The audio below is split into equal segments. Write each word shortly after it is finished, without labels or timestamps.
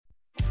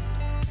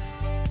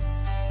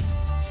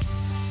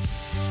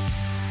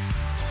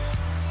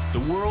The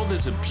world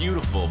is a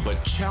beautiful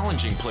but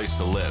challenging place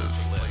to live.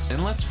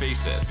 And let's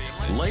face it,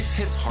 life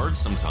hits hard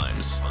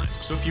sometimes.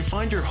 So if you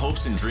find your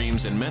hopes and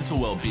dreams and mental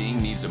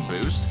well-being needs a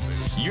boost,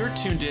 you're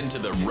tuned into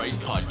the right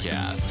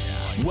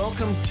podcast.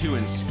 Welcome to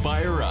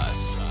Inspire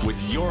Us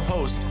with your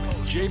host,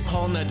 J.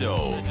 Paul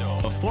Nadeau,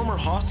 a former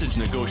hostage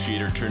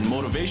negotiator turned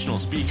motivational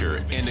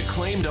speaker and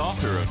acclaimed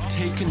author of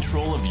Take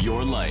Control of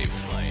Your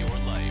Life.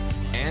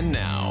 And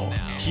now,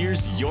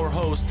 here's your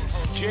host,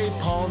 J.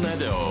 Paul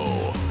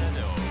Nadeau.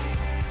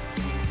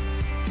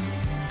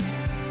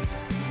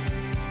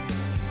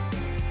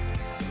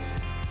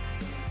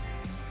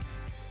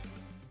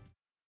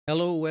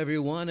 Hello,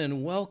 everyone,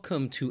 and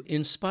welcome to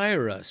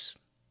Inspire Us.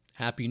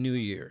 Happy New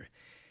Year.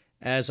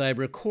 As I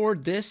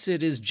record this,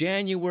 it is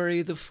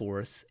January the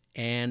 4th,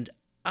 and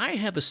I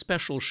have a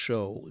special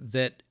show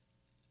that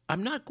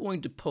I'm not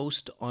going to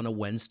post on a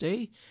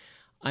Wednesday.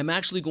 I'm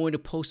actually going to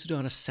post it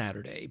on a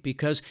Saturday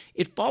because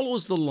it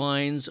follows the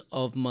lines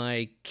of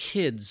my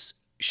kids'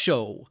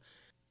 show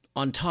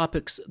on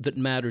topics that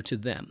matter to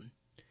them.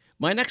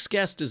 My next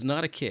guest is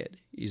not a kid.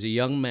 He's a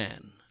young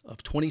man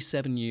of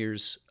 27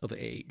 years of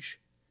age.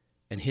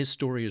 And his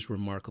story is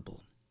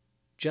remarkable.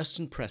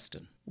 Justin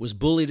Preston was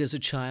bullied as a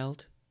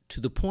child to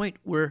the point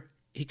where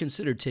he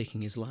considered taking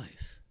his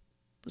life.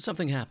 But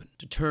something happened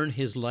to turn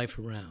his life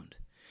around.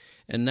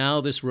 And now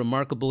this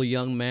remarkable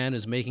young man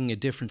is making a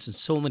difference in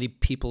so many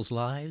people's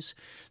lives.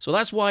 So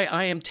that's why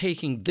I am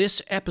taking this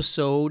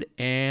episode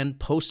and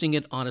posting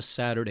it on a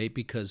Saturday,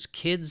 because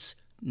kids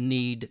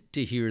need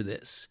to hear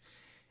this.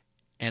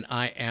 And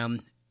I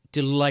am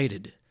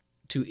delighted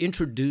to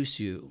introduce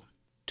you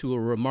to a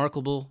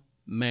remarkable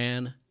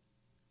man,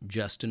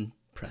 Justin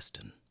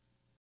Preston.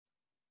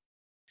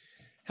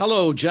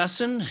 Hello,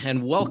 Justin,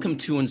 and welcome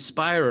to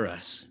Inspire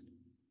Us.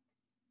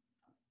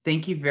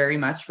 Thank you very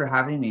much for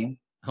having me.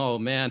 Oh,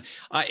 man,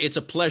 it's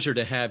a pleasure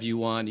to have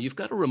you on. You've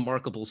got a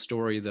remarkable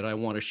story that I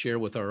want to share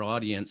with our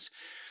audience,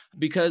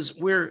 because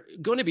we're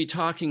going to be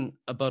talking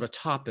about a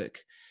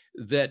topic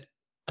that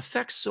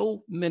affects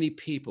so many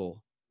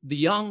people, the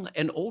young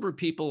and older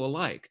people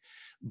alike.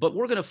 But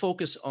we're going to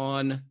focus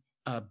on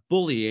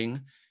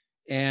bullying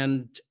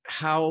and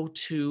how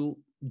to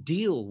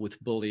deal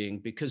with bullying,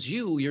 because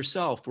you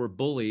yourself were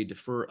bullied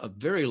for a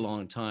very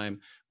long time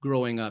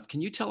growing up.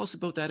 Can you tell us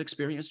about that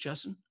experience,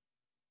 Justin?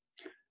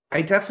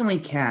 I definitely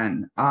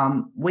can.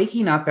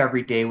 Waking up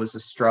every day was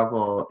a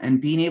struggle, and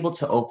being able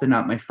to open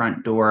up my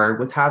front door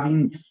with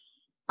having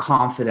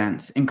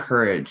confidence and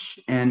courage.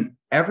 And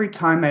every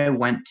time I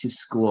went to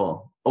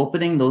school,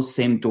 opening those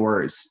same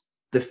doors,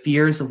 the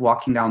fears of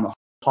walking down the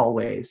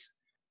hallways,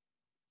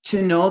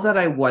 to know that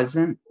I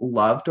wasn't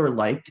loved or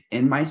liked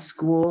in my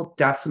school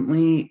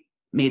definitely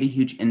made a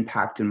huge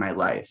impact in my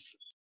life.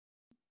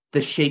 The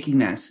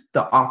shakiness,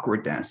 the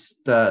awkwardness,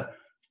 the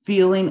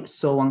feeling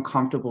so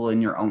uncomfortable in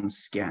your own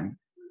skin.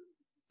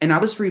 And I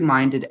was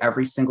reminded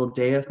every single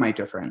day of my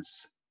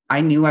difference.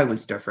 I knew I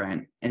was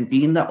different, and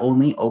being the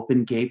only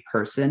open gay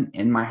person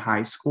in my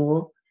high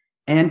school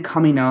and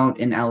coming out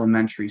in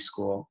elementary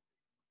school,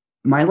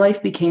 my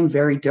life became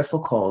very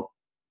difficult.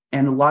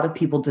 And a lot of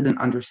people didn't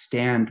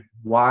understand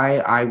why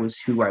I was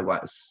who I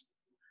was.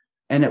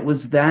 And it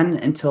was then,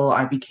 until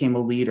I became a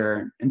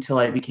leader, until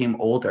I became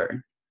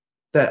older,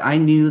 that I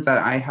knew that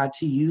I had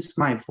to use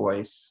my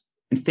voice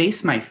and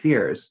face my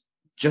fears,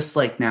 just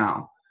like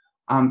now,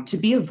 to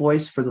be a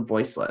voice for the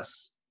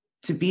voiceless,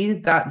 to be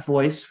that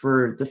voice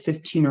for the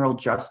 15-year-old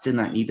Justin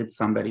that needed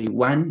somebody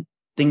when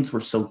things were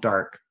so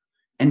dark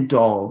and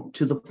dull,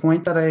 to the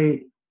point that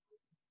I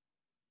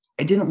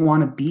didn't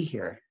want to be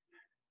here.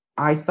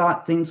 I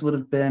thought things would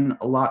have been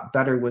a lot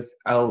better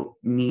without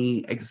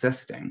me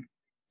existing,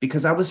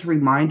 because I was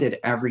reminded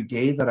every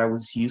day that I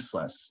was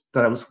useless,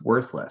 that I was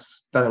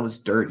worthless, that I was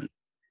dirty.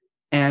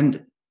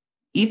 And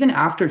even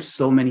after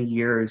so many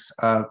years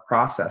of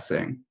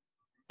processing,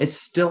 it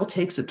still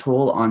takes a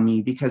toll on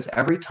me, because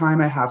every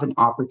time I have an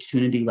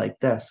opportunity like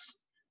this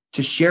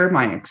to share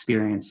my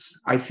experience,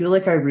 I feel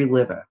like I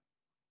relive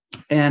it.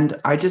 And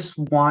I just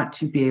want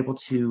to be able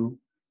to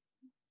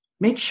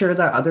make sure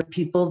that other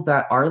people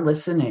that are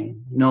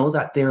listening know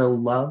that they're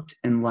loved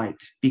and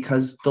liked,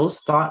 because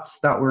those thoughts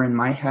that were in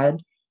my head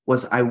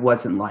was I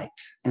wasn't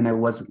liked and I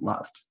wasn't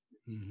loved.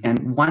 Mm-hmm.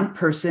 And one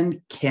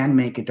person can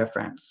make a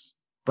difference,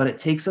 but it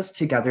takes us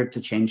together to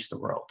change the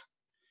world.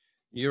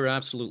 You're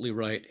absolutely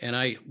right. And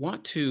I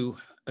want to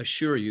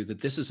assure you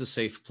that this is a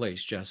safe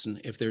place, Justin.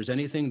 If there's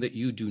anything that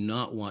you do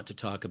not want to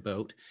talk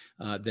about,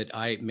 that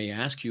I may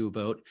ask you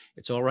about,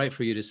 it's all right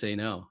for you to say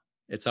no.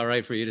 It's all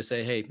right for you to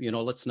say, hey,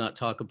 let's not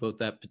talk about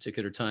that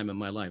particular time in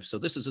my life. So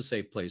this is a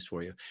safe place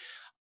for you.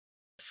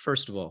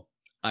 First of all,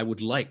 I would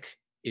like,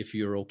 if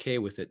you're okay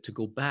with it, to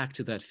go back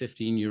to that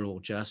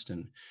 15-year-old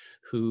Justin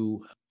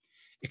who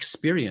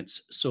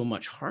experienced so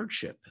much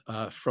hardship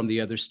from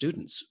the other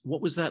students.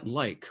 What was that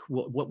like?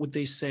 What would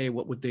they say?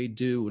 What would they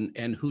do?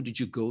 And who did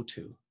you go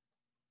to?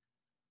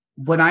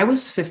 When I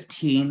was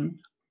 15,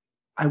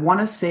 I want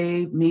to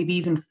say maybe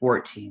even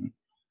 14,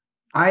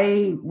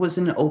 I was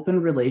in an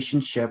open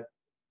relationship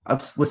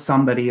with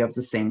somebody of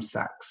the same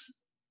sex.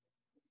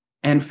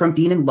 And from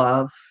being in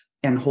love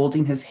and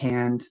holding his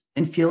hand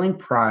and feeling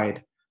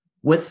pride,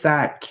 with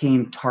that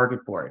came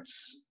target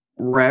boards.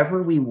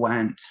 Wherever we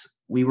went,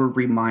 we were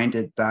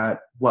reminded that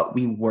what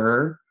we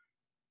were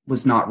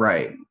was not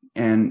right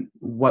and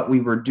what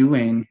we were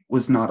doing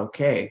was not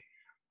okay.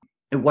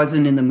 It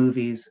wasn't in the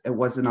movies, it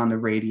wasn't on the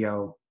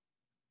radio.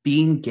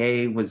 Being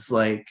gay was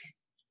like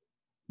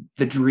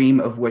the dream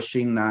of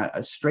wishing that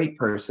a straight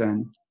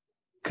person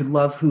could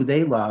love who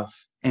they love,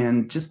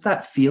 and just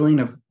that feeling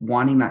of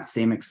wanting that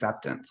same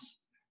acceptance.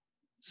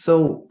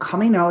 So,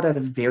 coming out at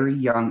a very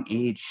young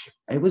age,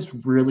 it was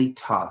really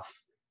tough.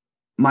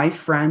 My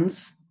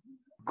friends,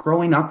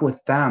 growing up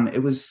with them,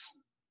 it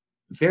was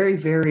very,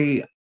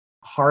 very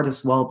hard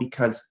as well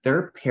because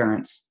their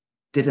parents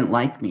didn't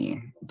like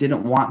me,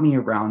 didn't want me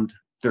around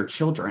their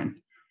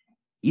children.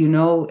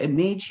 It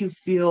made you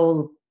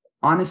feel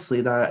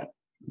honestly that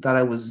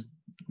I was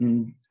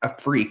a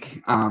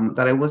freak,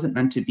 that I wasn't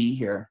meant to be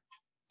here.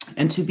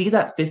 And to be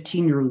that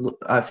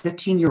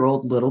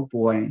 15-year-old little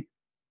boy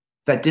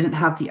that didn't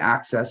have the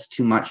access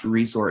to much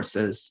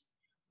resources,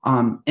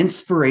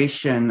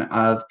 inspiration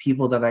of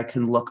people that I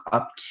can look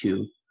up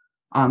to,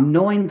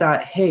 knowing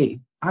that, hey,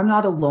 I'm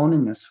not alone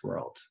in this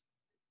world.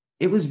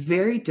 It was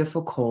very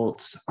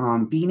difficult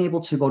being able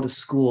to go to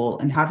school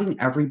and having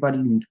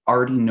everybody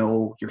already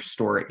know your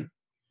story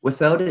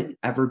without it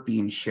ever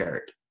being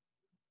shared.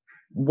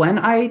 When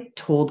I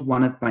told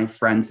one of my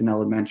friends in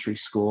elementary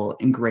school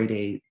in grade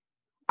 8,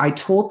 I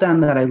told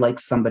them that I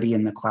liked somebody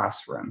in the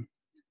classroom.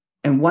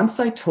 And once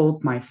I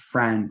told my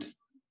friend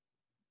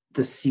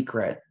the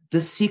secret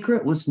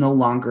was no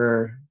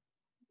longer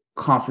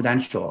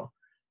confidential.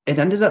 It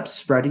ended up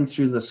spreading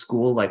through the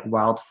school like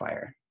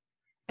wildfire.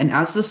 And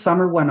as the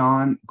summer went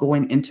on,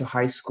 going into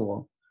high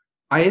school,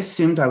 I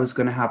assumed I was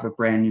going to have a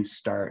brand new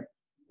start,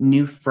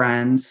 new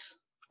friends,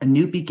 a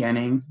new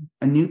beginning,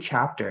 a new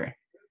chapter.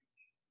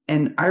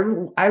 And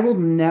I will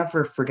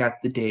never forget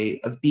the day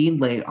of being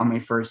late on my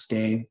first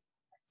day.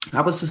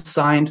 I was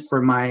assigned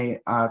for my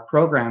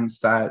programs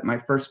that my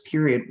first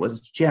period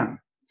was gym.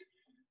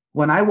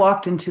 When I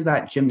walked into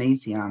that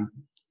gymnasium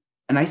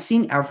and I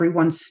seen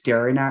everyone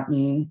staring at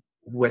me,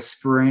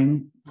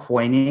 whispering,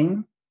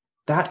 pointing,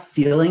 that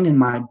feeling in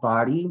my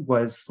body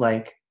was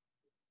like,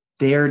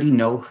 they already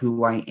know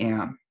who I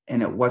am,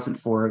 and it wasn't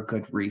for a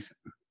good reason.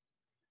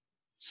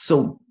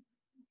 So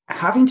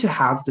having to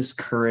have this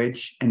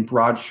courage and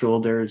broad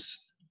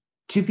shoulders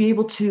to be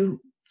able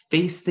to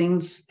face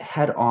things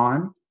head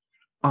on,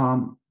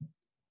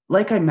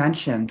 like I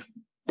mentioned,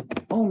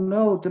 oh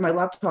no, did my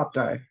laptop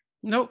die?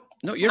 No,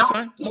 you're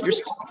fine.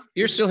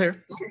 You're still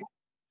here.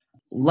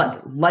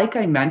 Like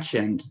I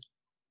mentioned,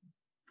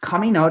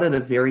 coming out at a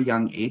very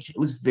young age, it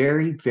was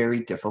very,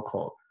 very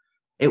difficult.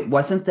 It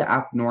wasn't the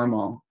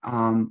abnormal.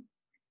 And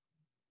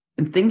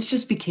things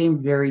just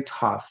became very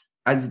tough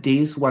as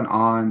days went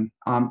on,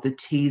 the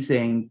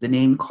teasing, the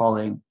name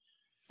calling.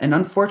 And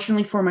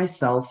unfortunately for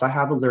myself, I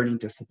have a learning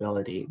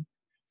disability.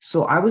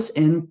 So I was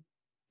in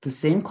the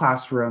same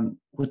classroom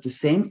with the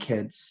same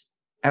kids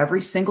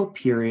every single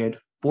period,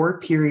 4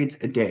 periods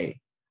a day.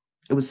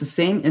 It was the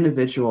same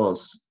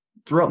individuals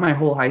throughout my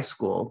whole high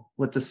school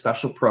with the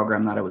special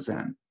program that I was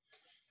in.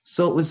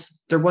 So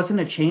there wasn't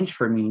a change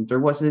for me. There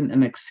wasn't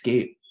an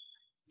escape.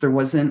 There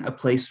wasn't a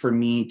place for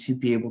me to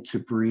be able to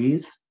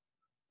breathe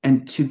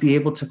and to be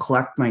able to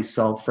collect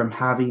myself from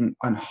having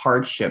a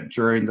hardship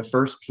during the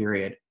first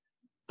period.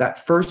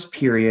 That first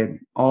period,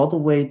 all the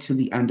way to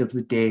the end of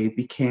the day,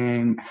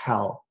 became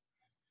hell.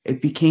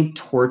 It became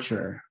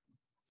torture.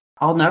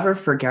 I'll never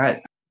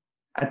forget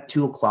at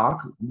 2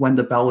 o'clock when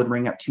the bell would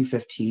ring at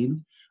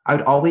 2:15, I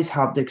would always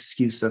have the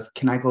excuse of,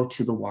 can I go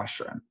to the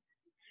washroom?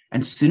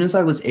 And as soon as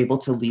I was able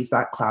to leave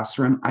that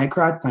classroom, I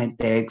grabbed my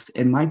bags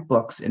and my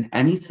books and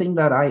anything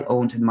that I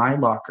owned in my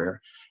locker,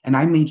 and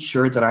I made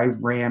sure that I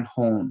ran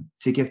home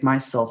to give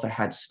myself a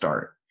head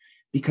start.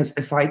 Because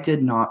if I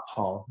did not,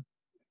 Paul,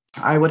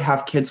 I would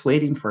have kids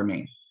waiting for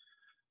me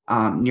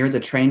near the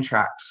train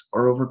tracks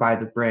or over by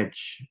the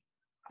bridge.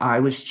 I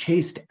was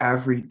chased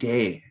every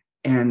day.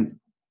 And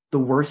the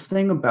worst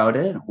thing about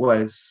it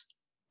was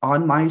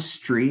on my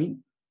street,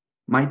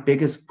 my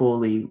biggest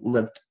bully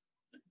lived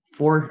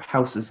 4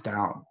 houses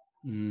down.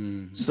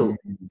 Mm-hmm. So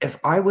if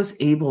I was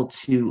able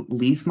to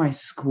leave my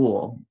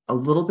school a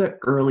little bit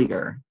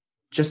earlier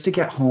just to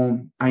get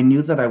home, I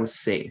knew that I was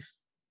safe.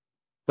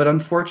 But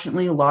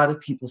unfortunately, a lot of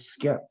people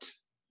skipped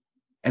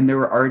and they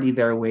were already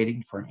there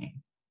waiting for me.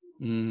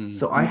 Mm-hmm.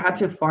 So I had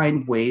to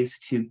find ways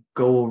to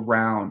go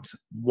around,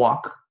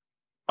 walk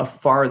a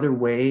farther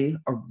way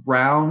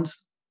around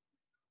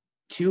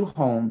to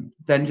home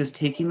than just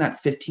taking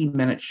that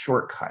 15-minute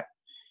shortcut.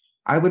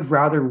 I would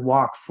rather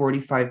walk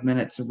 45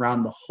 minutes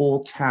around the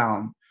whole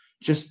town,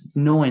 just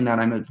knowing that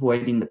I'm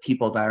avoiding the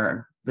people that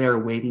are there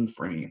waiting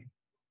for me.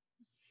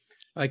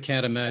 I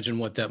can't imagine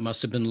what that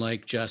must have been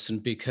like, Justin,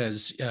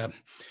 because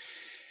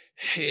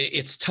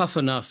it's tough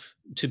enough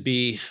to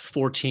be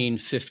 14,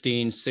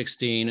 15,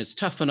 16. It's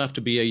tough enough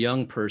to be a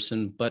young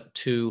person, but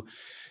to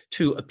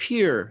to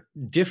appear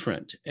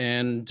different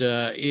and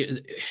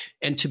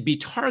to be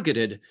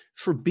targeted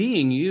for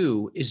being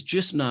you is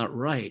just not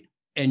right.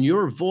 And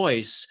your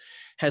voice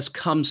has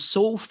come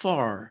so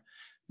far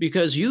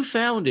because you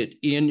found it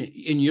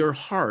in your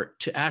heart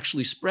to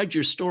actually spread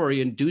your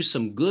story and do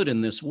some good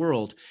in this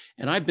world.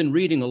 And I've been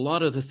reading a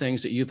lot of the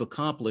things that you've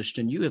accomplished,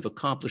 and you have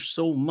accomplished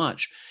so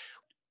much.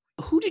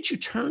 Who did you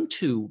turn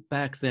to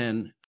back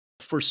then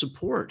for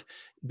support?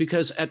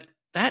 Because at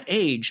that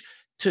age,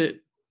 to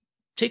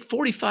take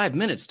 45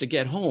 minutes to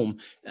get home,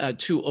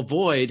 to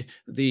avoid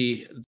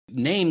the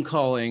name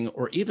calling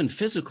or even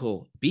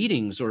physical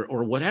beatings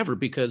or whatever,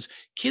 because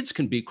kids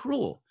can be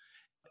cruel.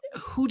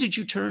 Who did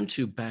you turn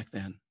to back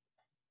then?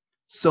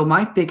 So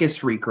my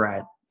biggest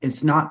regret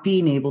is not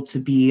being able to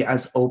be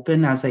as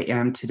open as I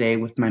am today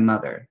with my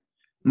mother.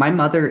 My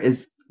mother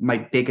is my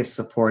biggest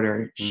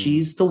supporter.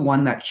 She's the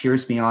one that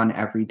cheers me on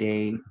every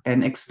day.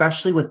 And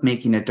especially with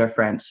making a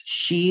difference,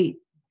 she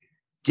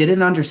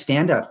didn't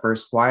understand at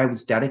first why I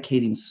was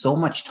dedicating so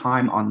much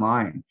time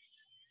online,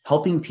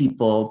 helping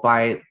people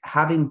by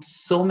having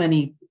so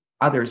many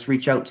others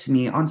reach out to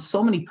me on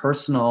so many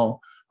personal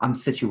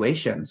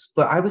situations,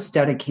 but I was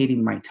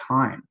dedicating my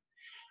time.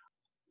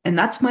 And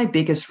that's my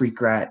biggest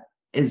regret,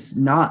 is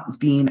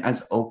not being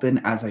as open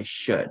as I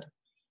should.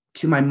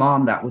 To my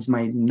mom, that was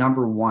my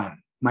number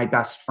one, my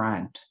best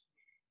friend.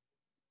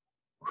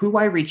 Who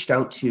I reached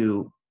out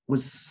to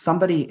was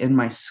somebody in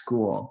my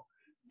school,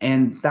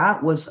 and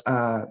that was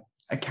a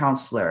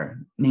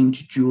counselor named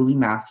Julie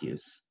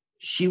Matthews.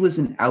 She was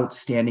an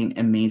outstanding,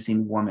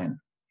 amazing woman.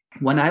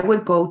 When I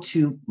would go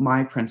to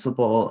my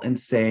principal and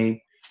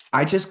say,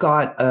 I just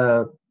got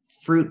a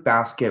fruit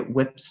basket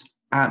whipped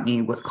at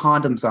me with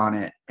condoms on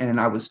it,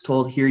 and I was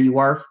told, here you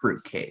are,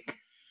 fruitcake.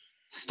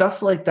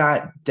 Stuff like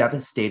that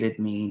devastated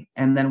me.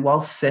 And then while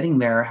sitting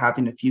there,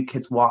 having a few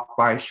kids walk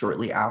by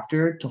shortly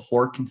after to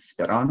hork and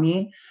spit on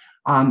me,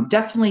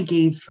 definitely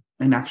gave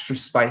an extra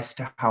spice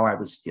to how I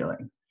was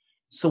feeling.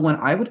 So when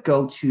I would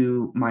go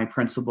to my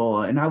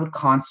principal and I would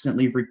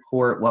constantly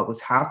report what was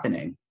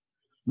happening,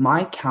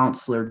 my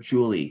counselor,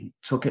 Julie,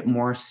 took it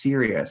more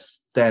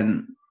serious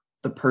than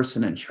the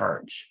person in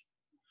charge.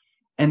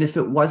 And if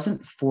it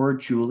wasn't for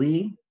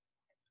Julie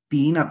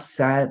being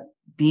upset,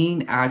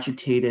 being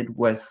agitated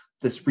with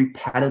this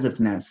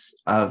repetitiveness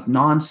of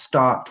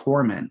nonstop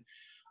torment,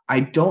 I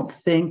don't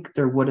think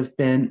there would have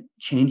been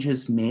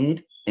changes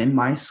made in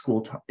my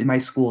school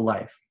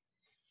life.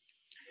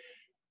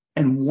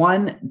 And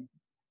one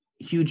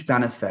huge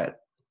benefit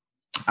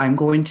I'm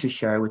going to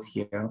share with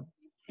you,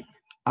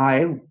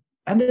 I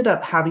ended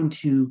up having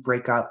to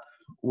break up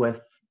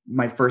with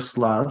my first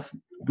love.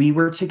 We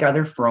were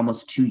together for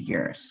almost 2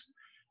 years.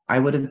 I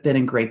would have been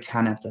in grade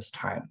 10 at this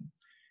time.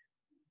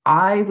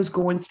 I was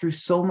going through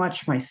so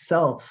much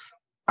myself.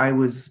 I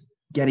was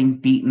getting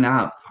beaten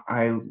up.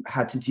 I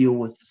had to deal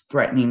with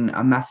threatening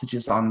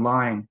messages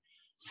online.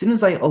 As soon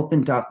as I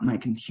opened up my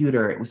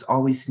computer, it was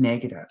always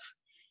negative.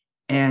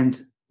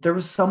 And there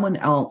was someone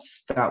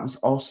else that was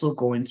also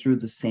going through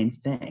the same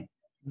thing.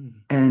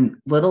 And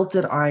little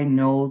did I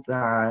know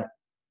that,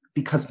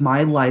 because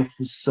my life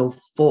was so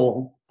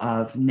full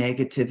of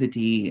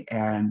negativity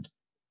and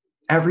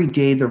every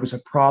day there was a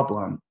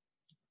problem.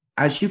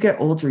 As you get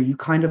older, you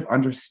kind of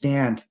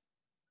understand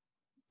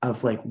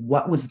of like,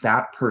 what was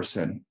that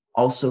person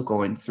also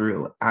going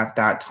through at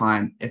that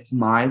time if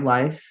my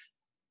life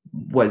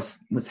was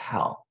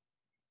hell.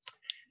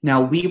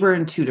 Now, we were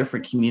in 2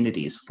 different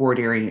communities, Fort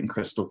Erie and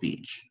Crystal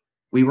Beach.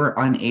 We were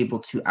unable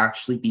to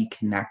actually be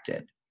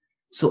connected.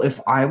 So if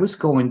I was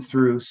going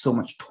through so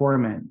much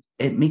torment,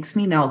 it makes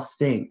me now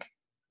think,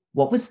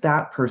 what was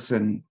that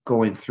person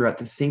going through at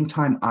the same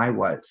time I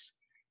was?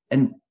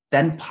 And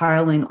then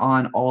piling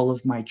on all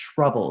of my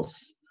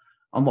troubles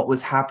on what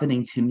was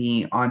happening to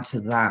me onto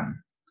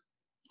them.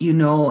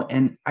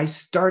 And I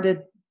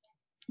started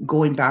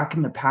going back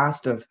in the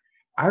past of,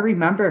 I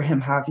remember him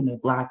having a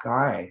black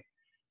eye.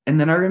 And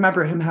then I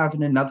remember him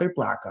having another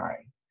black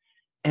eye.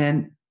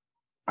 And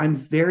I'm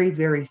very,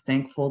 very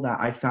thankful that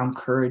I found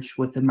courage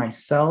within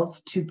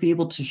myself to be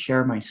able to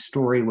share my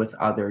story with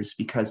others,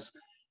 because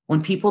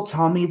when people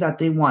tell me that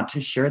they want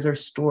to share their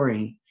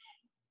story,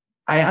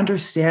 I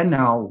understand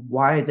now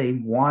why they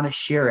want to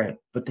share it,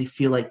 but they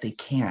feel like they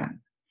can.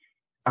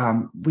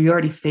 We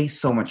already face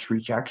so much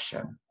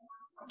rejection.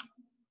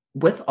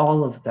 With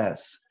all of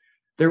this,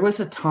 there was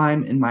a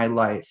time in my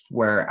life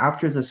where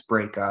after this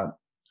breakup,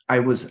 I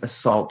was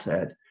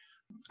assaulted.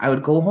 I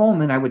would go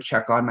home and I would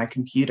check on my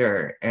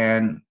computer.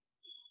 And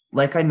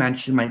like I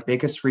mentioned, my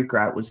biggest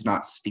regret was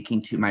not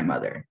speaking to my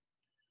mother.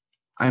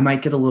 I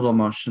might get a little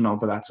emotional,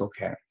 but that's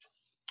okay.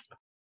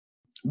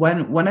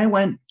 When I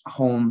went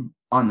home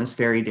on this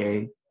very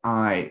day,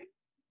 it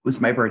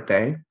was my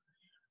birthday.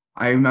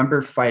 I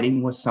remember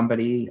fighting with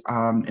somebody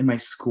in my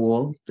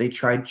school. They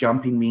tried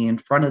jumping me in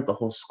front of the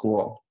whole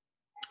school.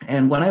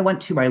 And when I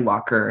went to my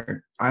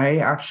locker, I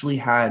actually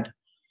had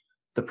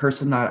the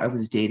person that I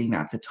was dating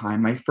at the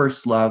time, my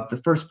first love, the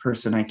first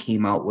person I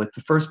came out with,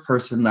 the first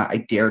person that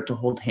I dared to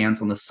hold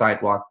hands on the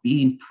sidewalk,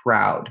 being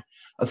proud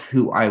of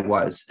who I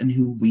was and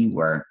who we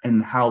were,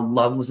 and how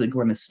love wasn't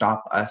going to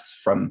stop us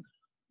from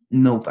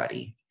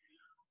nobody.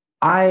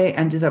 I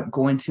ended up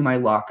going to my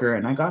locker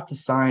and I got the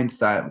signs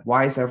that,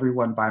 why is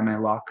everyone by my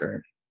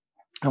locker?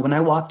 And when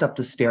I walked up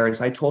the stairs,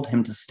 I told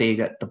him to stay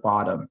at the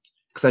bottom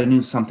because I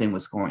knew something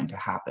was going to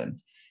happen.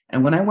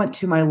 And when I went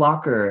to my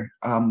locker,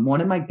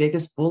 one of my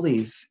biggest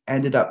bullies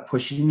ended up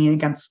pushing me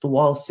against the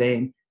wall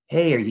saying,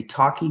 "Hey, are you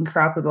talking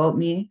crap about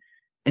me?"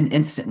 And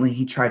instantly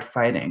he tried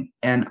fighting.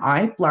 And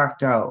I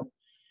blacked out.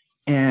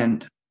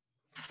 And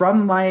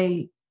from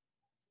my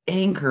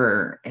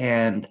anger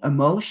and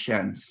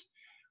emotions,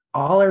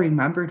 all I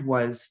remembered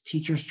was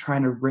teachers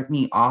trying to rip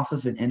me off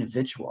of an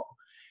individual.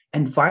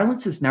 And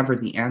violence is never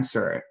the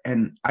answer.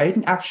 And I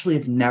actually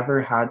have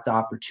never had the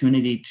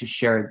opportunity to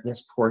share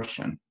this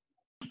portion.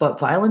 But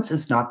violence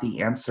is not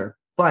the answer.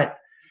 But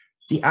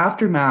the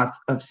aftermath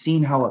of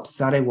seeing how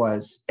upset I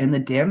was and the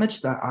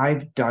damage that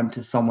I've done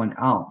to someone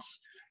else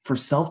for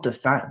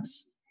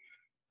self-defense,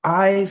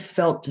 I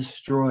felt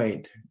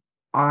destroyed.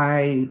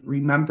 I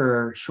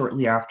remember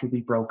shortly after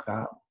we broke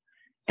up,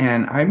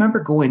 and I remember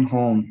going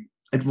home,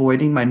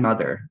 avoiding my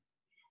mother.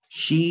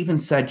 She even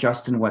said,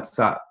 "Justin, what's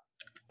up?"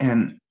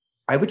 And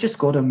I would just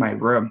go to my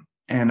room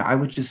and I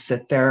would just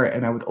sit there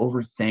and I would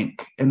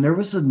overthink. And there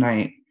was a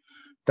night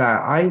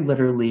that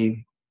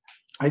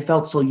I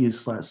felt so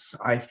useless.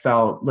 I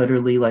felt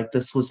literally like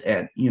this was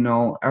it.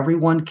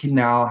 Everyone can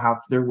now have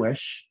their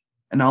wish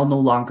and I'll no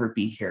longer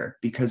be here,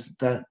 because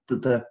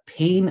the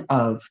pain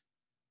of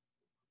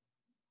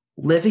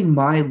living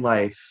my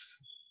life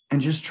and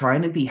just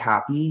trying to be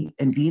happy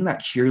and being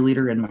that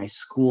cheerleader in my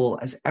school,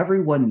 as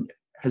everyone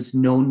has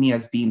known me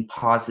as being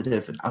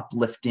positive and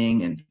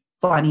uplifting and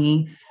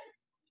funny,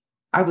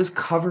 I was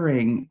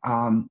covering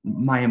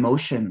my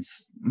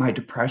emotions, my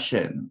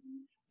depression,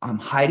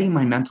 hiding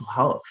my mental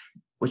health,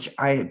 which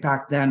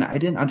back then I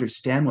didn't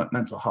understand what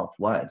mental health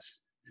was.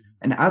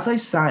 And as I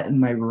sat in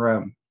my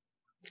room,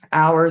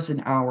 hours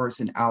and hours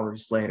and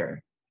hours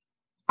later,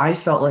 I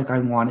felt like I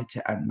wanted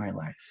to end my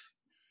life.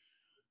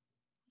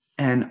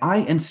 And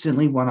I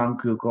instantly went on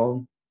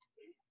Google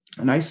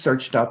and I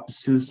searched up a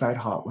suicide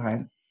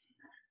hotline.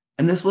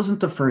 And this wasn't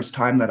the first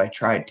time that I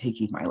tried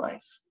taking my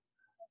life,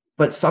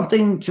 but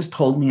something just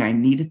told me I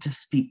needed to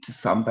speak to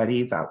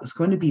somebody that was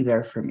going to be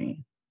there for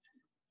me.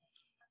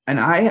 And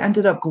I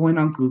ended up going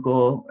on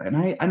Google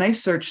and I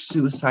searched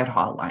suicide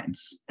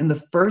hotlines. And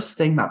the first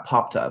thing that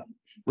popped up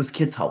was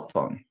Kids Help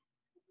Phone.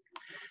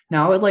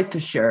 Now I would like to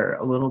share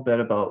a little bit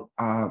about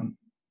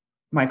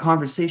my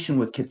conversation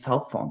with Kids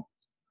Help Phone.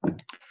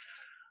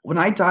 When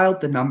I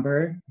dialed the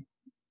number,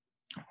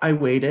 I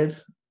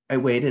waited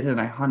and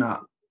I hung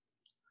up.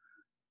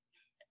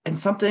 And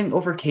something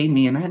overcame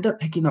me and I ended up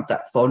picking up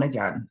that phone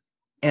again.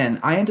 And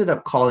I ended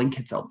up calling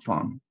Kids Help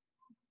Phone.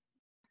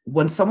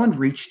 When someone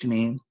reached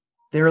me,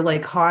 they were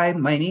like, "Hi,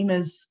 my name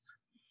is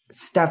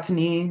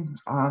Stephanie.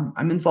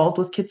 I'm involved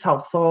with Kids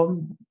Help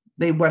Phone."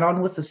 They went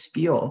on with a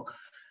spiel.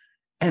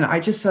 And I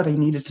just said I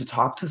needed to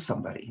talk to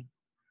somebody.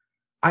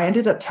 I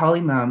ended up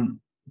telling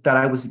them that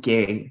I was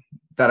gay,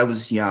 that I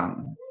was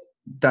young,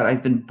 that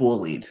I've been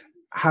bullied,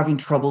 having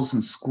troubles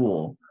in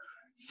school,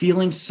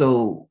 feeling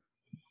so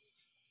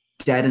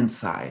dead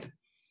inside.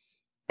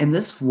 And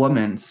this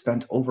woman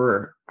spent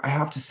over, I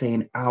have to say,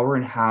 an hour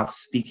and a half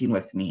speaking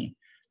with me,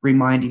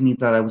 reminding me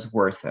that I was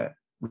worth it,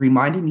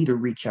 reminding me to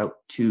reach out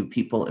to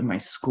people in my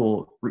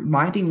school,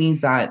 reminding me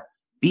that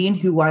being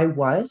who I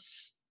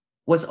was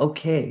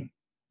okay.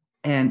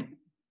 And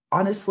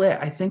honestly,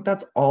 I think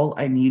that's all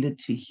I needed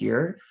to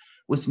hear,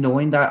 was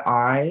knowing that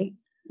I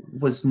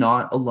was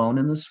not alone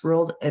in this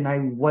world and I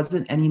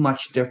wasn't any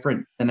much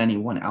different than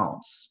anyone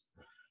else.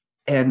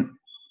 And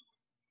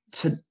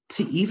to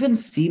even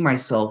see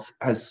myself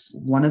as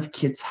one of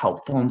Kids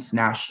Help Phone's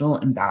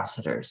national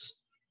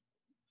ambassadors,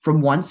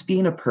 from once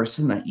being a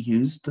person that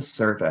used the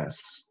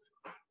service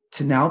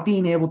to now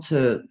being able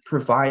to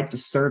provide the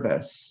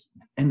service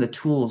and the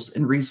tools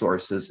and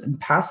resources and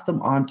pass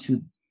them on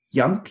to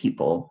young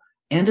people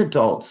and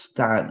adults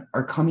that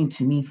are coming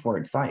to me for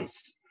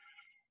advice.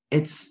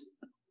 It's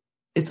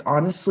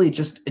honestly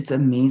it's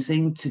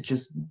amazing to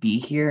just be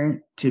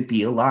here, to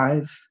be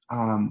alive,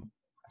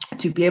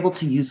 to be able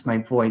to use my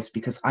voice,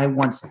 because I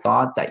once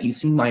thought that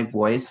using my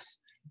voice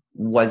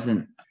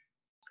wasn't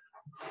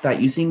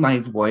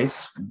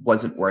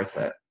worth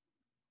it.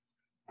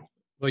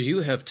 Well,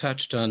 you have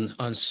touched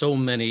on so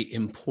many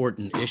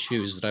important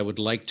issues that I would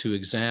like to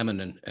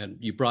examine, and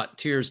you brought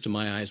tears to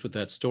my eyes with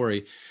that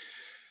story.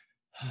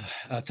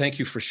 Thank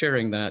you for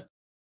sharing that.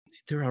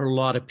 There are a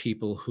lot of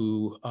people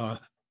who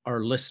are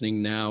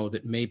listening now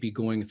that may be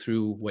going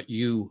through what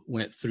you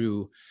went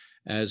through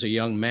as a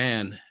young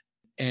man.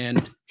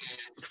 And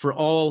for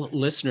all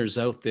listeners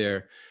out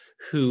there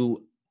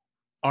who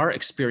are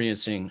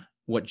experiencing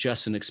what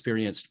Justin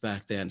experienced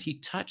back then, he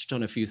touched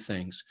on a few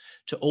things: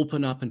 to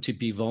open up and to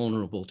be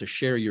vulnerable, to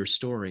share your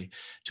story,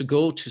 to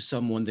go to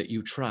someone that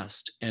you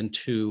trust and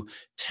to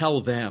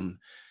tell them,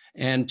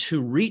 and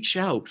to reach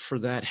out for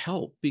that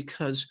help,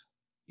 because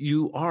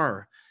you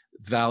are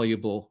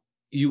valuable,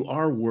 you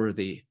are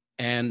worthy,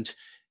 and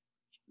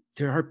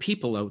there are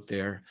people out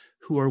there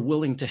who are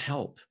willing to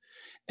help.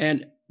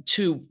 And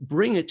to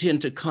bring it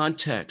into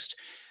context,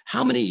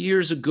 how many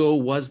years ago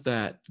was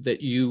that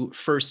you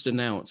first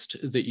announced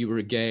that you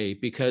were gay?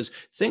 Because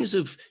things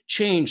have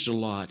changed a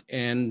lot.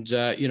 And,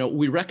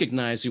 we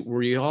recognize that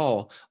we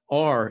all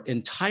are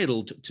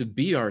entitled to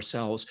be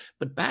ourselves.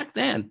 But back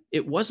then,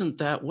 it wasn't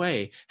that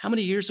way. How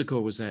many years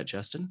ago was that,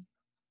 Justin?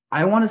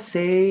 I want to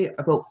say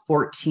about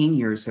 14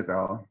 years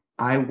ago.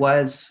 I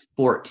was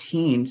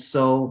 14,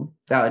 so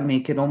that would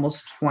make it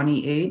almost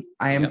 28.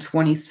 I am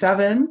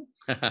 27.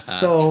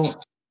 So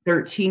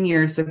 13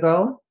 years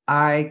ago,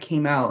 I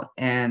came out,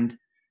 and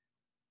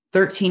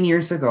 13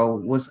 years ago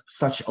was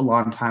such a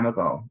long time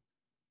ago.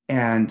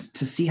 And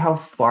to see how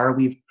far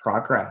we've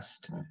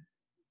progressed,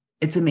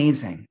 it's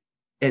amazing.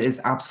 It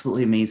is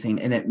absolutely amazing.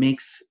 And it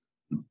makes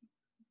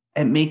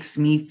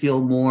me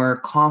feel more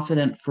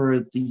confident for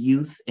the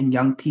youth and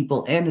young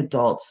people and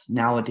adults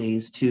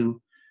nowadays to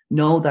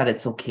know that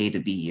it's okay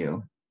to be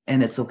you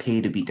and it's okay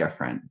to be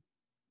different.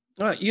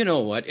 You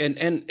know what?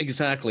 And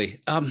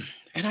exactly.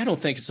 And I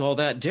don't think it's all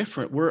that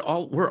different. We're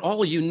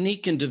all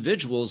unique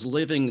individuals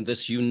living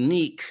this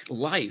unique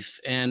life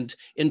and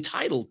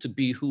entitled to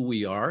be who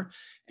we are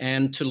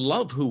and to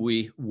love who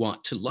we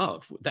want to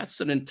love. That's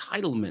an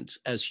entitlement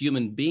as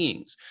human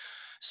beings.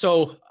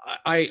 So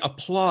I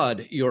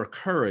applaud your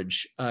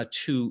courage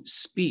to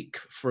speak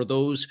for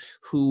those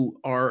who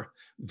are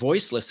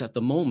voiceless at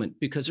the moment,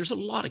 because there's a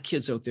lot of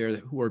kids out there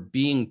who are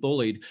being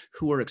bullied,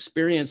 who are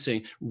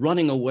experiencing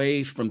running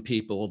away from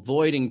people,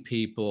 avoiding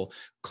people,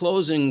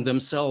 closing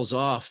themselves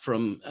off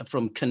from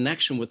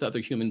connection with other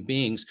human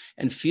beings,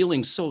 and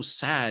feeling so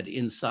sad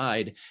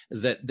inside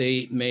that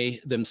they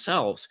may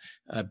themselves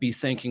be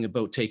thinking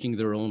about taking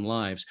their own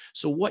lives.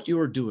 So what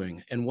you're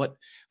doing and what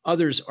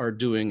others are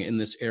doing in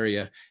this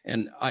area.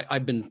 And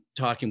I've been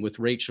talking with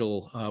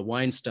Rachel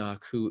Weinstock,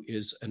 who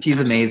is she's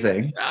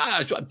amazing.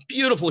 A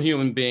beautiful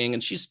human being,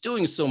 and she's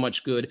doing so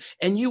much good.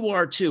 And you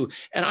are too.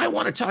 And I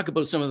want to talk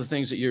about some of the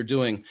things that you're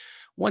doing.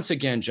 Once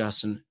again,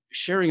 Justin,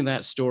 sharing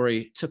that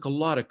story took a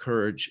lot of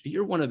courage.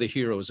 You're one of the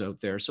heroes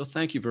out there. So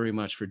thank you very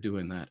much for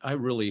doing that. I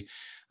really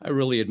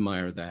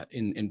admire that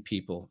in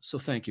people. So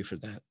thank you for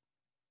that.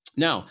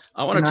 Now,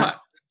 I want to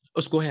talk.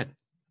 Let's go ahead.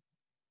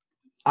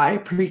 I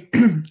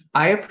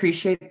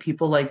appreciate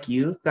people like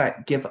you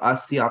that give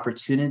us the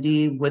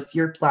opportunity with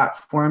your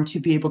platform to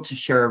be able to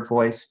share a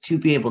voice, to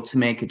be able to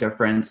make a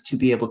difference, to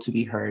be able to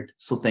be heard.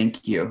 So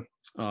thank you.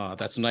 Oh,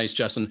 that's nice,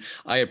 Justin.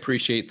 I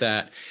appreciate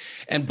that.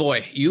 And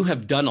boy, you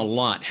have done a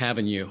lot,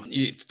 haven't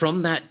you?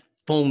 From that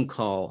phone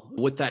call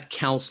with that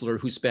counselor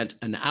who spent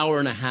an hour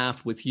and a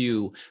half with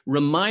you,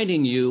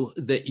 reminding you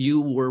that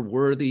you were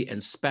worthy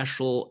and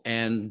special,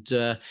 and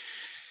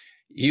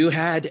you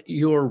had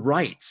your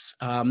rights.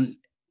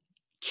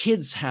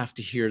 Kids have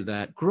to hear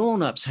that.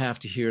 Grown-ups have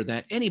to hear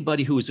that.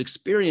 Anybody who is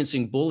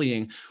experiencing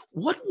bullying,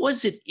 what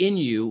was it in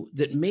you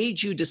that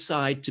made you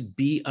decide to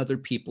be other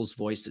people's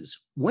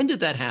voices? When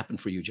did that happen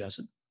for you,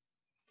 Justin?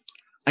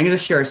 I'm going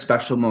to share a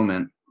special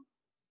moment.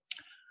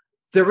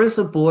 There was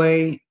a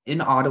boy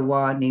in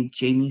Ottawa named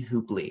Jamie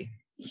Hubley.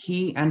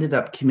 He ended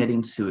up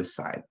committing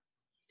suicide.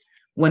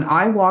 When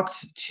I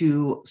walked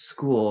to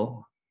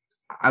school,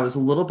 I was a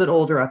little bit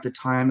older at the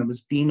time. I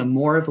was being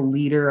more of a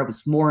leader. I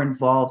was more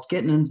involved,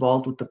 getting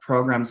involved with the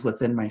programs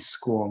within my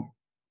school.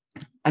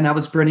 And I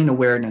was bringing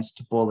awareness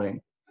to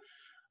bullying.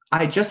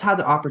 I just had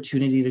the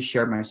opportunity to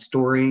share my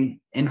story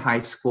in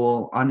high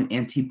school on an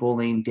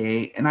anti-bullying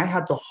day, and I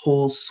had the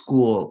whole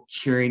school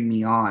cheering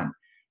me on,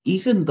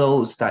 even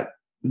those that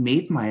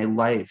made my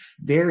life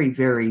very,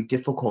 very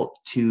difficult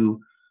to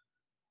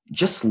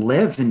just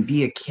live and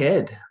be a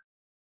kid.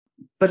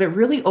 But it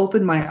really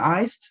opened my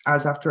eyes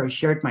as after I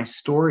shared my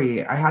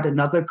story, I had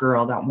another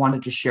girl that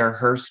wanted to share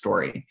her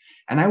story.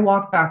 And I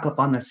walked back up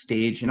on the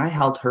stage and I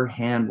held her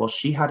hand while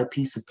she had a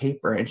piece of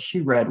paper and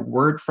she read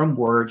word from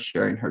word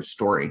sharing her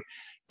story.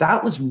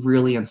 That was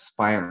really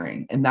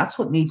inspiring. And that's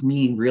what made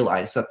me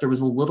realize that there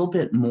was a little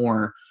bit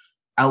more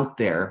out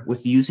there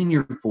with using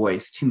your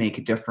voice to make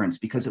a difference,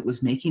 because it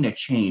was making a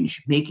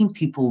change, making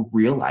people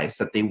realize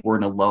that they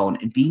weren't alone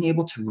and being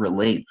able to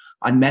relate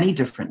on many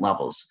different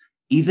levels.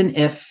 Even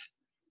if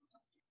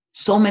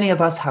so many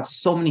of us have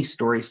so many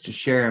stories to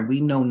share and we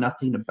know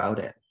nothing about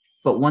it.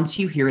 But once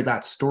you hear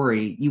that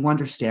story, you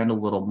understand a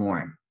little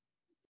more.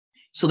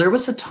 So there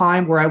was a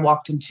time where I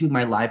walked into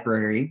my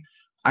library.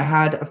 I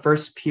had a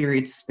first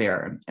period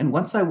spare. And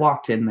once I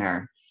walked in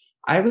there,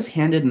 I was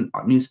handed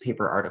a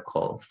newspaper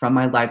article from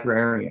my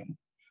librarian.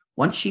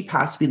 Once she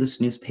passed me this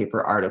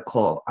newspaper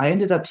article, I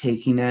ended up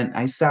taking it,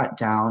 I sat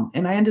down,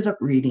 and I ended up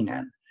reading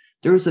it.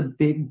 There was a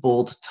big,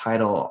 bold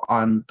title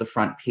on the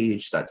front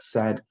page that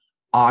said,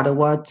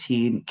 Ottawa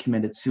teen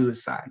committed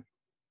suicide.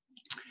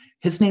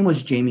 His name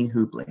was Jamie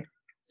Hubley.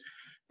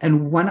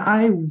 And when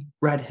I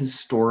read his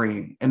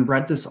story and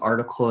read this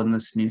article in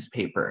this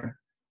newspaper,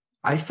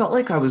 I felt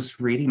like I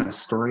was reading a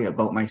story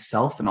about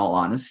myself, in all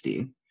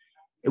honesty.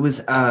 It was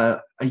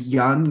a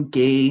young,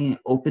 gay,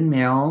 open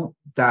male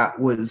that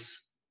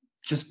was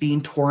just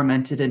being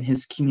tormented in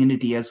his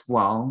community as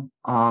well,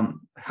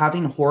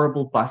 having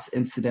horrible bus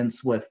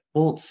incidents with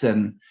bolts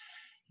and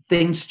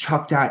things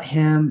chucked at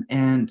him,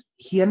 and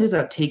he ended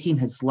up taking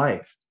his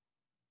life.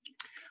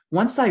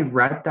 Once I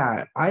read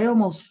that, I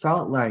almost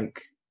felt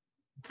like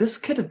this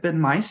could have been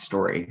my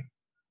story.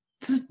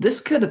 This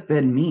could have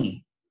been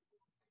me.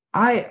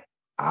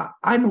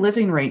 I'm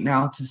living right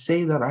now to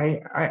say that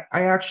I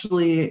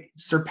actually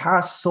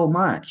surpassed so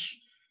much.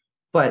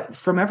 But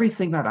from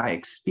everything that I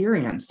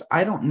experienced,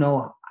 I don't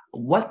know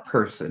what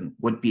person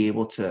would be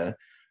able to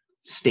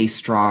stay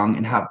strong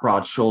and have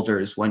broad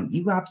shoulders when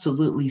you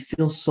absolutely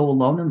feel so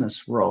alone in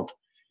this world.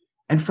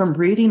 And from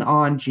reading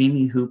on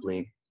Jamie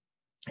Hubley,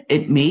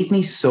 it made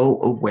me so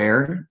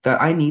aware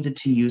that I needed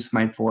to use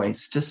my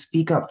voice to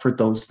speak up for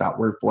those that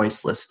were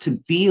voiceless, to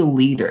be a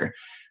leader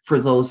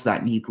for those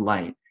that need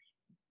light.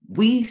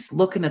 We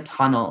look in a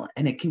tunnel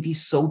and it can be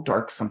so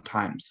dark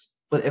sometimes.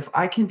 But if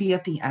I can be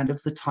at the end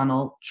of the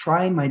tunnel,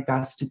 trying my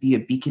best to be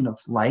a beacon of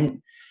light,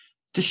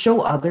 to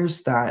show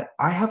others that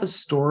I have a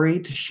story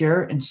to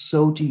share and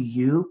so do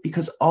you,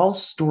 because all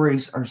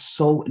stories are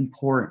so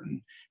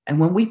important. And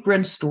when we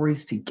bring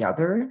stories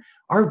together,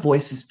 our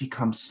voices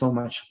become so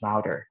much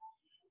louder.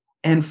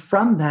 And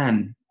from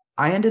then,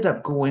 I ended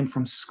up going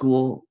from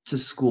school to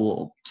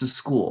school to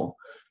school,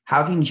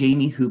 having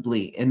Jamie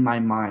Hubley in my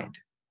mind,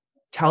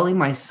 telling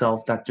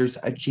myself that there's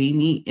a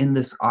Jamie in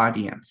this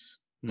audience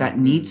that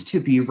needs to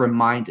be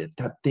reminded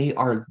that they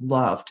are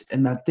loved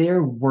and that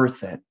they're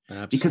worth it.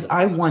 Absolutely. Because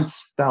I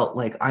once felt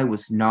like I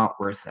was not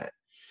worth it.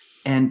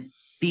 And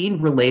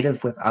being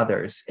relative with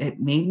others, it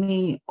made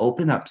me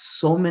open up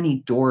so many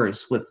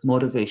doors with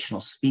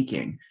motivational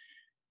speaking.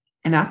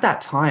 And at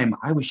that time,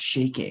 I was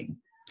shaking.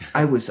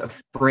 I was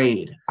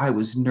afraid. I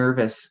was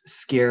nervous,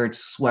 scared,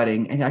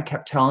 sweating. And I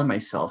kept telling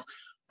myself,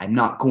 I'm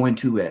not going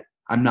to it.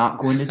 I'm not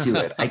going to do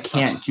it. I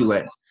can't do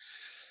it.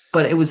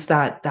 But it was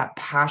that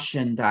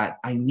passion that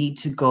I need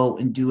to go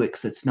and do it,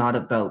 because it's not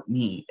about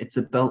me. It's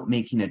about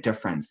making a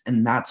difference.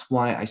 And that's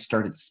why I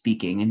started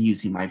speaking and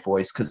using my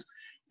voice, because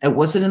it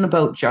wasn't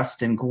about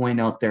Justin going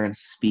out there and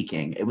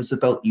speaking. It was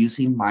about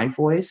using my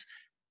voice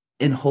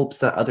in hopes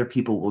that other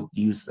people will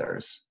use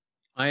theirs.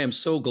 I am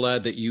so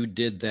glad that you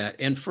did that.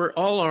 And for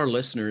all our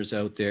listeners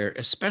out there,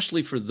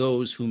 especially for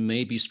those who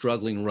may be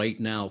struggling right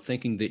now,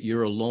 thinking that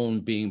you're alone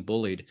being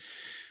bullied,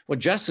 what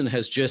Justin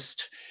has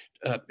just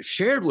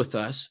shared with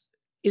us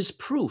is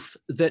proof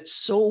that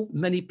so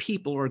many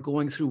people are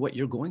going through what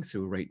you're going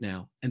through right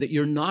now, and that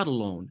you're not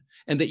alone,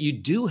 and that you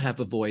do have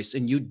a voice,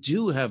 and you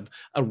do have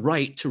a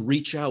right to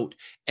reach out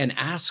and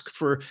ask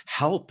for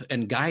help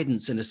and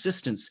guidance and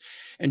assistance.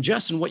 And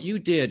Justin, what you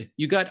did,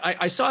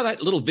 I saw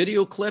that little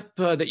video clip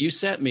that you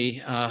sent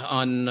me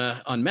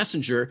on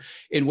Messenger,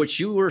 in which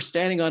you were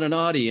standing on an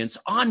audience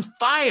on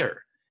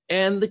fire.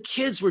 And the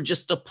kids were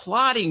just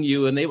applauding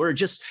you, and you were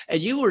just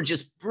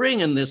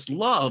bringing this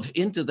love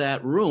into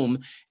that room.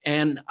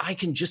 And I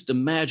can just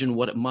imagine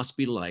what it must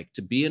be like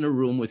to be in a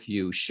room with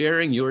you,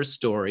 sharing your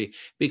story,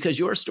 because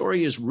your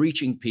story is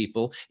reaching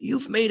people.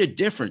 You've made a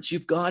difference.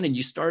 You've gone and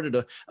you started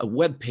a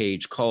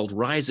webpage called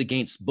Rise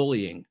Against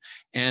Bullying.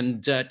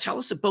 And tell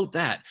us about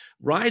that.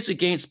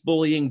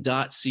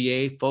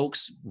 riseagainstbullying.ca,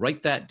 folks,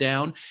 write that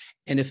down.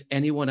 And if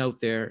anyone out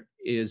there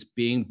is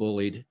being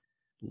bullied,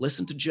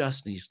 listen to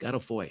Justin. He's got a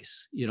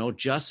voice. You know,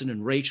 Justin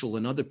and Rachel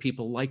and other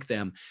people like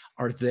them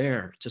are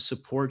there to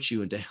support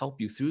you and to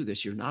help you through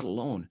this. You're not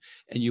alone,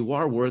 and you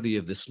are worthy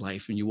of this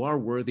life, and you are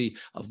worthy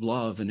of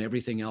love and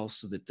everything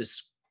else that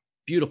this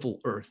beautiful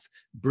earth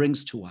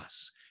brings to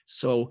us.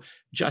 So,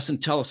 Justin,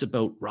 tell us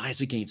about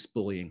Rise Against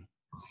Bullying.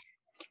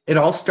 It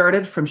all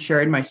started from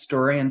sharing my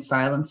story in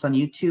silence on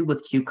YouTube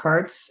with cue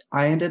cards.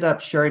 I ended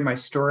up sharing my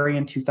story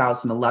in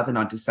 2011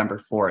 on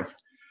December 4th.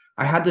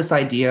 I had this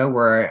idea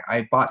where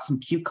I bought some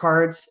cue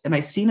cards, and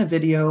I seen a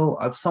video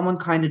of someone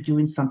kind of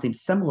doing something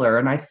similar.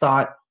 And I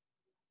thought,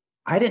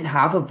 I didn't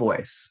have a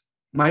voice.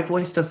 My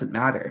voice doesn't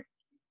matter.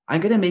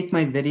 I'm going to make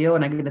my video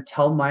and I'm going to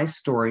tell my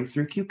story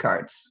through cue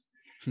cards.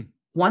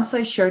 Once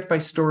I shared my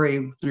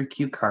story through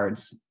cue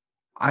cards,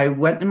 I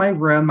went in my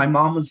room. My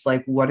mom was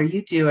like, what are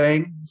you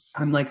doing?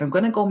 I'm like, I'm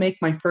going to go make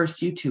my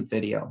first YouTube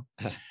video.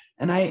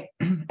 And I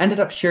ended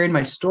up sharing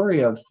my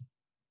story of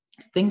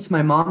things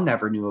my mom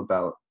never knew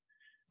about.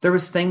 There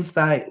was things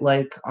that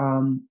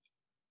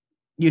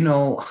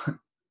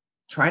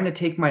trying to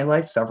take my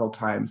life several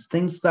times,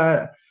 things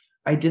that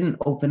I didn't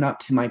open up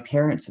to my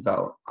parents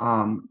about.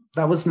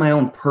 That was my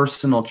own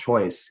personal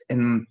choice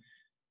and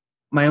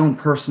my own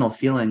personal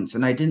feelings.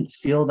 And I didn't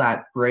feel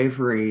that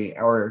bravery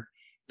or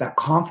that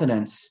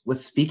confidence with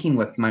speaking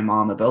with my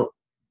mom about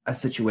a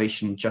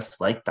situation just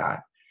like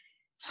that.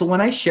 So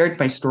when I shared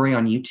my story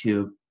on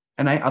YouTube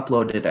and I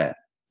uploaded it,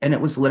 and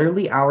it was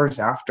literally hours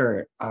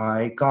after,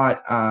 I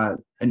got a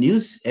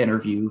news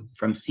interview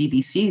from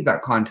CBC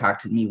that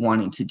contacted me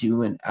wanting to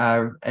do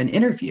an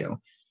interview.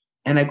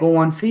 And I go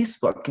on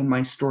Facebook, and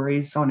my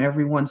story's on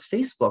everyone's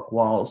Facebook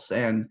walls.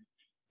 And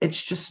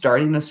it's just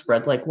starting to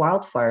spread like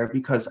wildfire,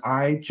 because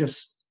I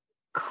just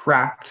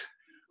cracked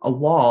a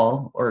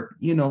wall or,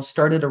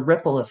 started a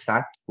ripple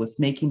effect with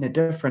making a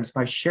difference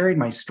by sharing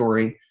my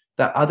story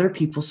that other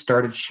people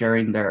started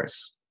sharing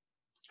theirs.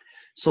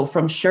 So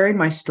from sharing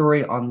my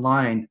story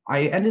online,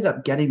 I ended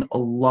up getting a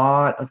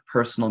lot of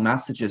personal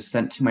messages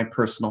sent to my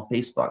personal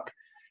Facebook.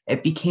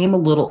 It became a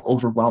little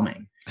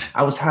overwhelming.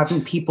 I was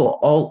having people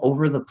all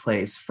over the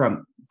place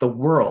from the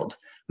world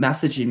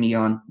messaging me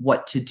on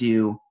what to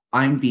do.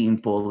 I'm being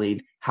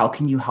bullied. How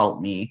can you help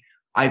me?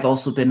 I've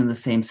also been in the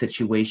same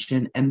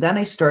situation. And then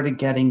I started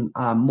getting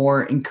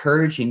more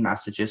encouraging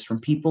messages from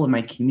people in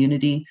my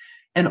community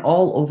and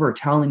all over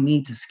telling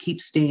me to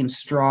keep staying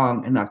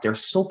strong and that they're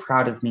so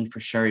proud of me for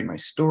sharing my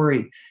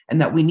story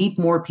and that we need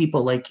more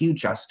people like you,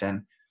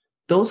 Justin.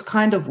 Those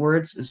kind of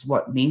words is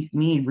what made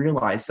me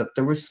realize that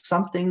there was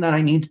something that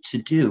I needed to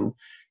do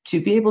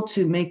to be able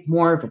to make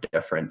more of a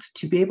difference,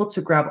 to be able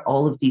to grab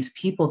all of these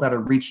people that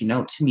are reaching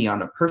out to me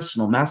on a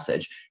personal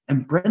message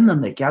and bring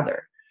them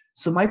together.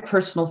 So my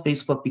personal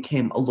Facebook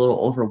became a little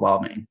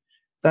overwhelming.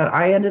 That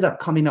I ended up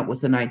coming up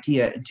with an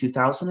idea in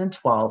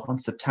 2012 on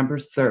September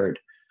 3rd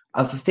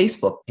of a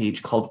Facebook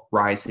page called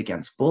Rise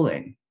Against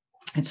Bullying.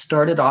 It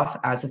started off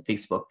as a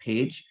Facebook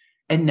page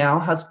and now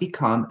has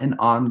become an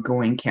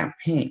ongoing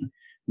campaign,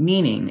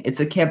 meaning it's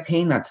a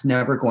campaign that's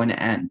never going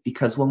to end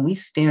because when we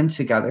stand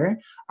together,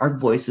 our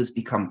voices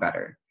become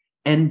better.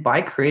 And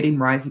by creating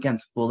Rise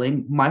Against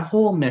Bullying, my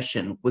whole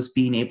mission was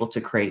being able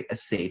to create a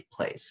safe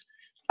place,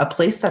 a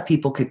place that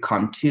people could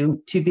come to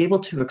be able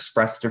to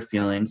express their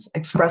feelings,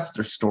 express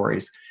their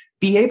stories,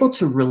 be able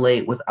to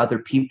relate with other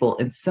people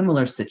in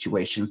similar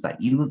situations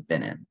that you have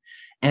been in.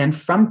 And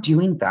from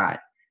doing that,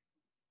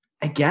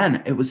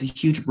 again, it was a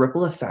huge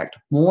ripple effect.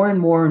 More and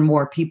more and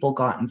more people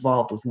got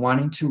involved with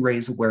wanting to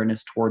raise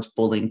awareness towards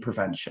bullying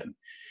prevention.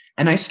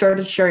 And I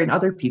started sharing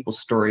other people's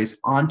stories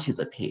onto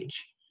the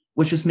page,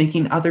 which was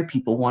making other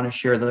people want to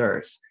share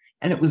theirs.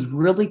 And it was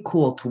really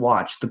cool to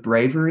watch the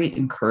bravery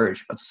and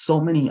courage of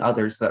so many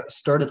others that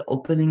started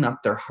opening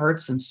up their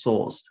hearts and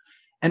souls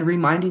and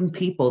reminding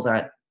people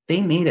that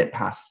they made it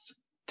past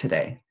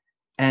today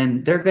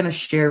and they're going to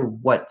share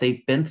what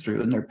they've been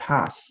through in their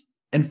past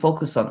and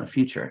focus on the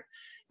future.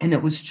 And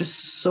it was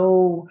just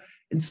so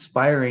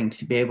inspiring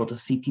to be able to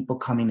see people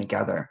coming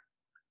together.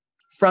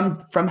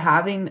 From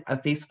having a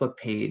Facebook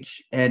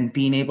page and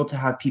being able to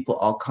have people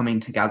all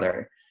coming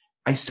together,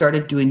 I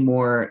started doing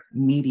more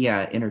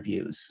media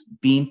interviews,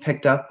 being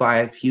picked up by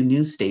a few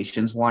news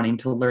stations wanting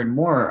to learn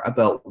more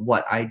about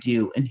what I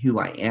do and who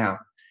I am.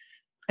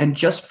 And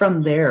just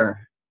from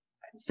there,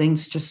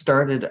 things just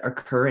started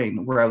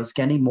occurring where I was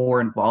getting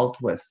more involved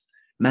with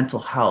mental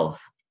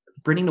health,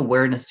 bringing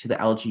awareness to the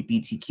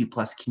LGBTQ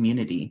plus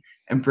community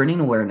and bringing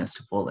awareness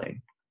to bullying.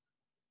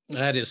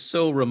 That is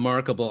so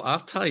remarkable.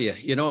 I'll tell you,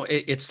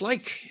 it's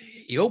like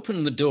you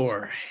open the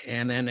door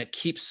and then it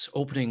keeps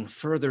opening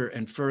further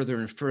and further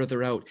and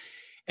further out.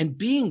 And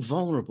being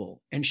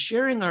vulnerable and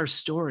sharing our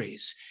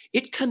stories,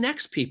 it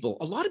connects people.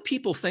 A lot of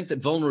people think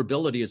that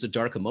vulnerability is a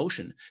dark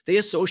emotion. They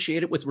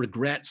associate it with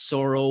regret,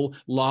 sorrow,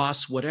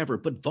 loss, whatever.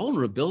 But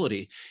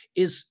vulnerability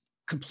is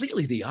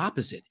completely the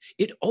opposite.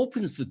 It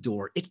opens the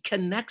door. It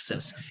connects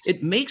us.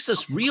 It makes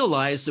us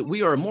realize that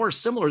we are more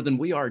similar than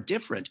we are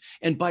different.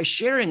 And by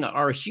sharing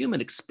our human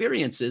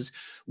experiences,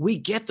 we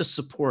get the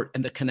support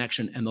and the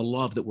connection and the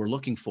love that we're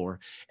looking for.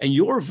 And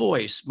your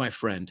voice, my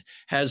friend,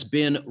 has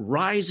been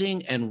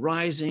rising and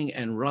rising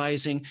and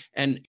rising.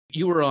 And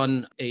you were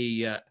on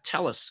a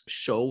TELUS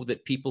show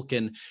that people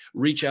can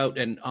reach out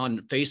and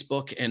on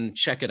Facebook and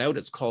check it out.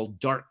 It's called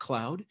Dark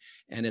Cloud,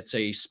 and it's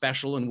a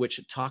special in which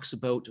it talks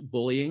about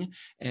bullying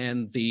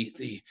and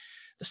the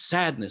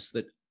sadness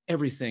that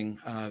everything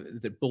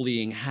that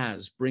bullying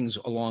has brings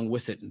along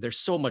with it. And there's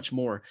so much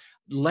more.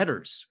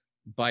 Letters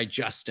by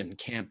Justin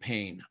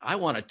campaign. I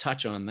want to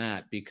touch on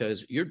that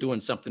because you're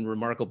doing something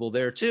remarkable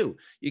there too.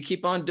 You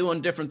keep on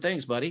doing different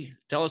things, buddy.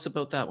 Tell us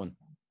about that one.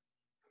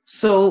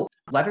 So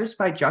Letters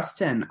by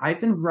Justin, I've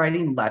been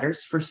writing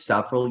letters for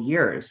several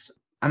years.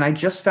 And I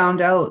just found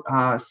out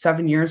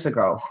 7 years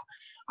ago,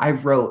 I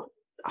wrote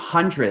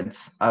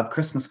hundreds of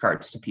Christmas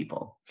cards to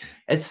people.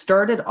 It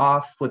started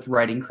off with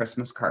writing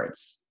Christmas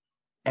cards.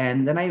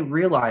 And then I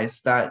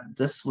realized that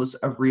this was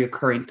a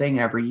reoccurring thing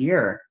every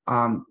year.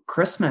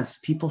 Christmas,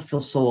 people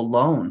feel so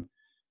alone.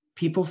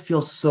 People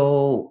feel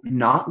so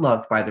not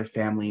loved by their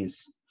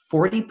families.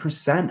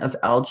 40% of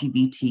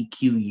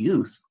LGBTQ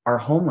youth are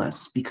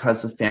homeless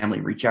because of family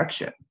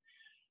rejection.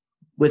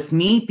 With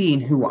me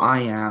being who I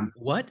am.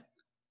 What?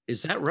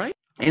 Is that right?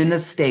 In the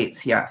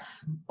States,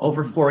 yes.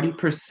 Over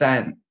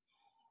 40%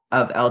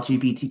 of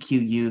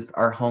LGBTQ youth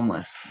are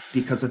homeless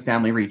because of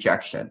family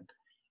rejection.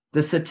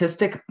 The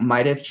statistic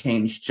might have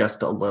changed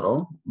just a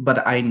little,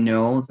 but I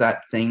know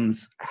that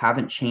things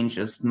haven't changed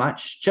as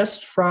much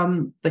just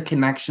from the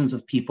connections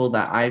of people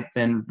that I've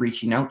been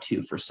reaching out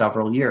to for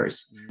several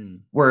years,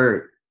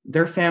 where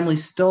their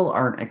families still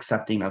aren't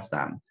accepting of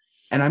them.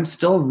 And I'm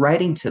still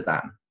writing to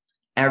them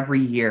every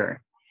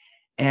year.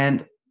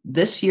 And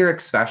this year,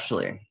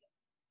 especially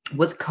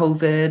with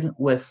COVID,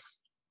 with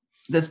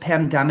this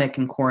pandemic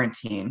and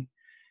quarantine,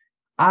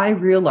 I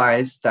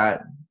realized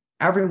that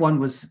everyone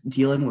was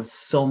dealing with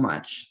so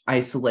much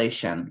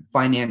isolation,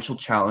 financial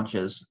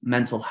challenges,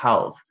 mental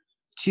health,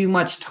 too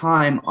much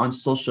time on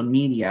social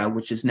media,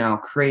 which is now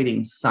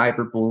creating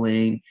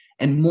cyberbullying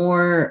and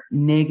more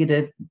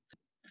negative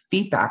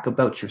feedback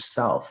about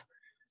yourself.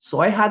 So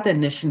I had the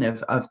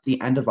initiative of the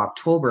end of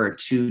October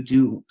to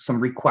do some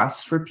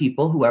requests for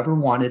people, whoever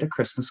wanted a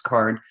Christmas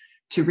card,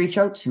 to reach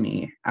out to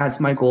me, as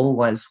my goal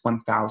was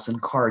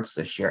 1,000 cards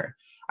this year.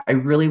 I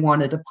really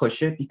wanted to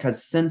push it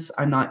because since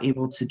I'm not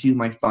able to do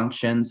my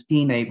functions,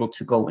 being able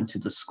to go into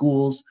the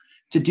schools,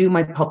 to do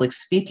my public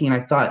speaking,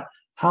 I thought,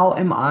 how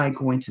am I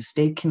going to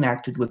stay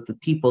connected with the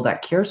people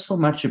that care so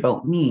much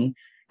about me?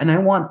 And I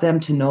want them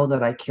to know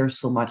that I care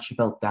so much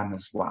about them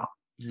as well.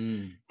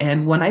 Mm.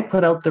 And when I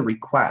put out the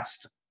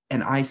request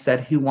and I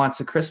said, who wants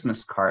a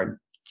Christmas card?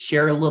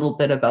 Share a little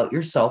bit about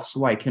yourself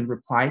so I can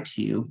reply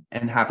to you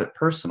and have it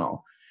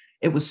personal.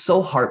 It was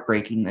so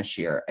heartbreaking this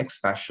year,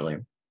 especially.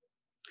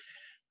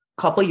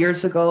 A couple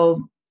years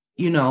ago,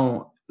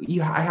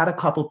 I had a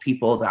couple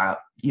people that,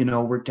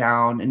 were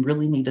down and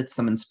really needed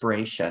some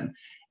inspiration.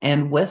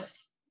 And with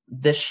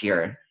this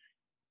year,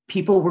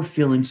 people were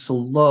feeling so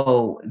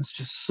low and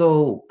just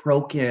so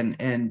broken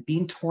and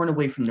being torn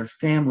away from their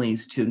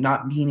families, to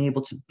not being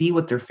able to be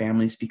with their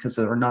families because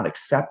they're not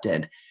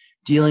accepted,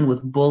 dealing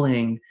with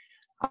bullying,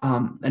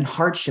 and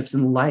hardships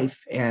in life.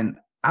 And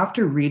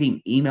after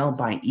reading email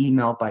by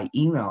email by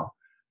email,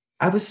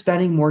 I was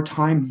spending more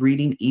time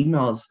reading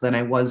emails than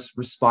I was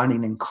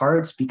responding in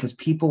cards because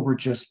people were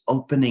just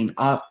opening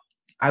up.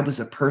 I was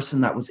a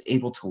person that was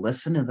able to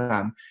listen to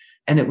them.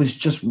 And it was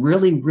just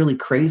really, really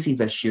crazy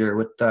this year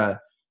with the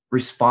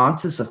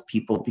responses of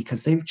people,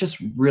 because they just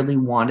really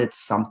wanted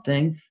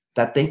something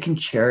that they can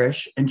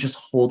cherish and just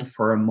hold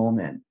for a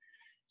moment.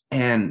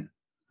 And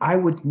I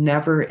would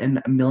never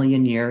in a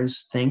million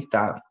years think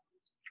that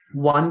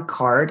one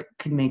card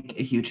could make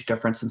a huge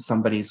difference in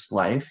somebody's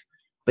life.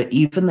 But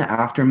even the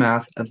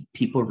aftermath of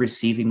people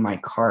receiving my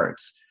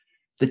cards,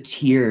 the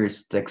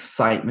tears, the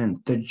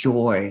excitement, the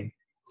joy,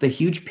 the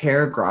huge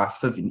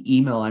paragraph of an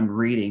email I'm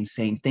reading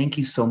saying, thank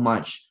you so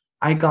much.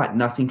 I got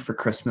nothing for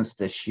Christmas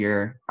this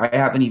year. I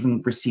haven't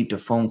even received a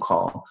phone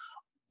call.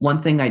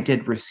 One thing I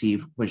did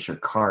receive was your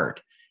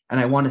card. And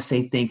I want to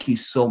say thank you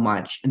so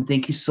much. And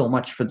thank you so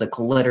much for the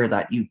glitter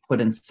that you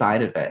put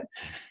inside of it.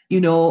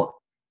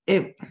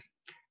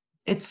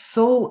 It's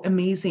so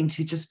amazing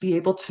to just be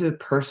able to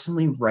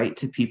personally write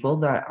to people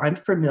that I'm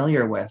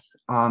familiar with.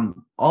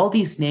 All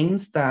these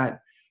names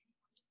that,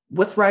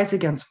 with Rise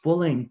Against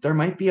Bullying, there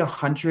might be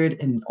 100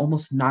 and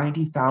almost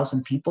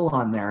 90,000 people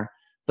on there,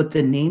 but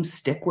the names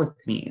stick with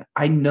me.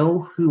 I know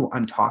who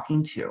I'm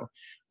talking to.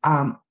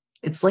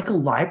 It's like a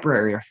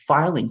library or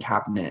filing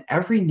cabinet.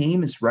 Every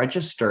name is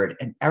registered,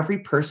 and every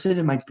person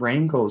in my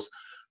brain goes,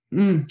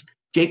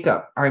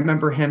 Jacob. I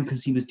remember him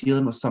because he was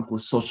dealing with something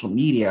with social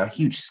media. A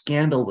huge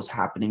scandal was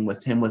happening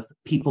with him, with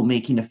people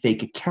making a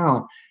fake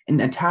account and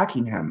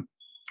attacking him.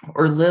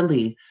 Or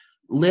Lily,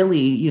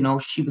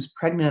 she was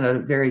pregnant at a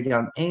very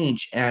young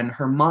age and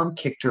her mom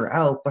kicked her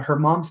out, but her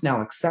mom's now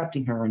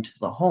accepting her into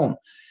the home.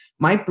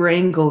 My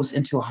brain goes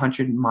into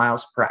 100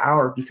 miles per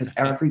hour because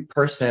every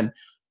person,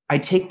 I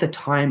take the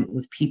time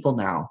with people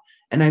now.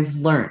 And I've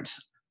learned,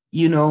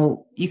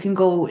 you can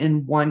go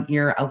in one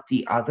ear out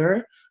the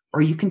other,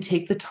 or you can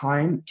take the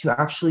time to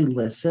actually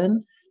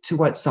listen to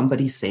what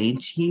somebody's saying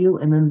to you.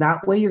 And then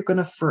that way you're going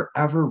to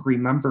forever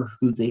remember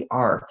who they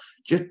are,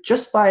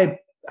 just by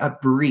a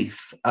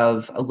brief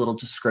of a little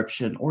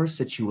description or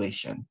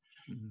situation.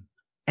 Mm-hmm.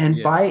 And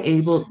yeah.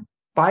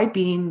 by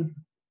being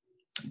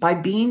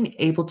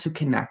able to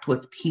connect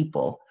with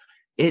people,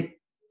 it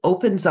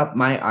opens up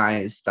my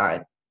eyes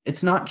that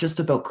it's not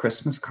just about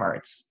Christmas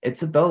cards.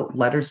 It's about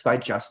Letters by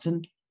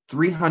Justin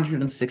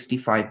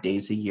 365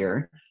 days a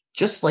year,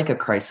 just like a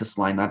crisis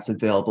line that's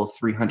available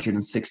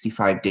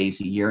 365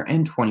 days a year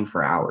and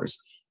 24 hours.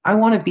 I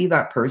want to be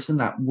that person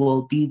that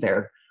will be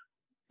there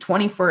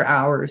 24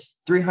 hours,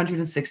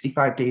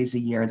 365 days a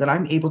year, that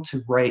I'm able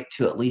to write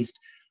to at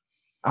least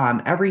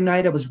every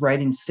night. I was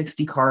writing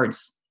 60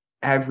 cards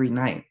every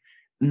night,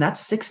 and that's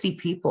 60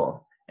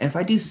 people. And if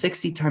I do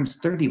 60 times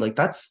 30, like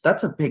that's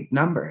a big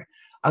number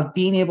of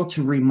being able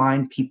to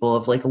remind people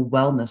of like a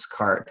wellness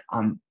card,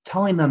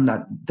 telling them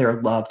that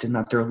they're loved and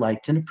that they're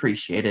liked and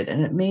appreciated.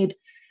 And it made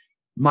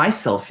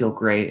myself feel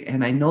great.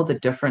 And I know the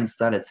difference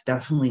that it's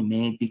definitely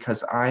made,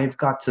 because I've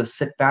got to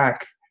sit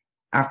back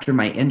after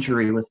my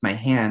injury with my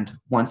hand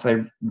once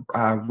I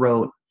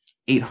wrote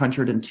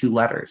 802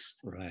 letters.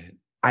 Right.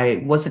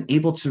 I wasn't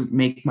able to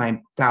make my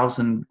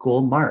 1,000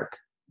 goal mark.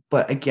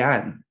 But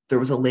again, there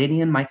was a lady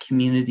in my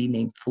community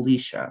named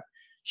Felicia.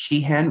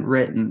 She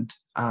handwritten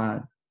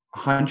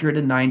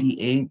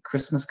 198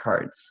 Christmas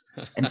cards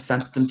and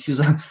sent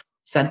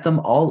them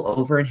all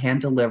over and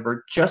hand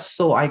delivered, just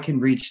so I can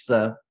reach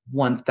the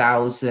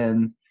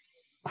 1,000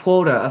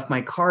 quota of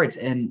my cards.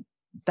 And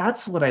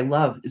that's what I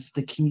love, is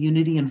the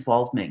community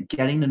involvement,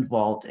 getting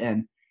involved.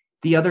 And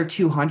the other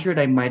 200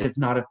 I might have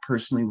not have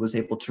personally was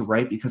able to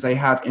write because I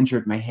have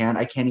injured my hand.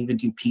 I can't even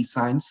do peace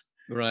signs.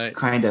 Right.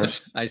 Kind of.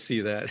 I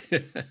see that.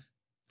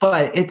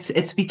 but it's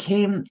just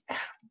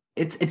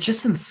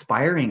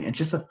inspiring. It's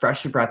just a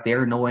fresh breath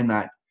there, knowing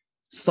that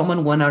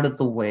someone went out of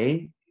the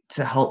way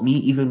to help me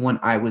even when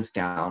I was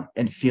down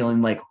and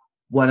feeling like,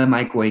 what am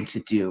I going to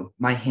do?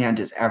 My hand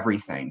is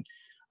everything.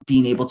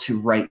 Being able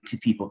to write to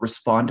people,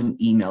 respond in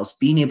emails,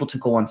 being able to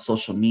go on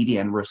social media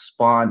and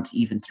respond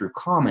even through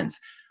comments.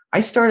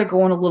 I started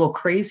going a little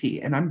crazy,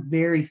 and I'm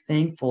very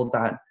thankful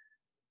that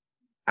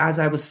as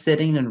I was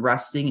sitting and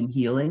resting and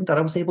healing, that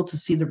I was able to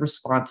see the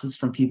responses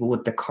from people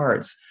with the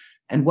cards.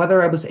 And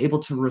whether I was able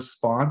to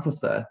respond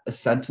with a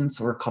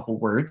sentence or a couple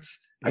words,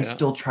 I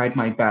still tried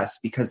my best,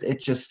 because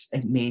it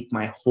made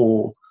my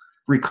whole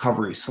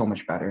recovery so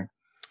much better.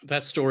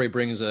 That story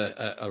brings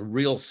a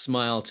real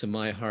smile to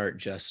my heart,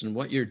 Justin.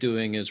 What you're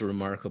doing is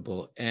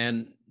remarkable.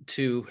 And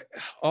to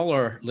all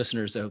our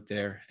listeners out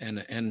there,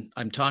 and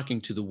I'm talking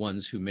to the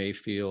ones who may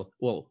feel,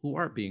 who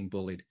aren't being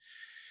bullied,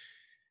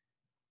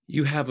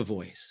 you have a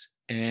voice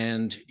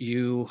and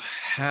you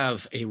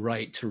have a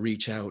right to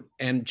reach out.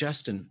 And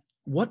Justin,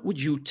 what would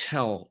you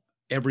tell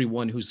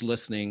everyone who's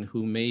listening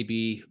who may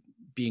be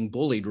being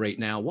bullied right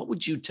now? What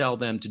would you tell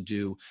them to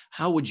do?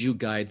 How would you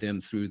guide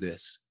them through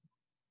this?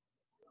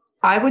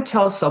 I would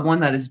tell someone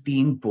that is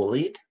being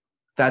bullied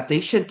that they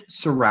should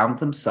surround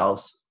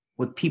themselves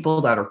with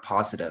people that are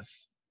positive.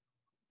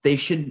 They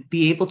should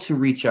be able to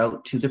reach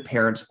out to their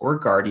parents or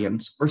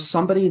guardians or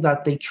somebody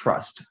that they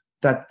trust,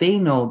 that they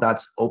know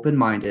that's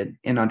open-minded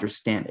and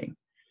understanding.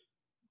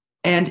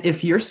 And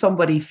if you're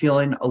somebody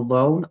feeling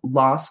alone,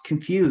 lost,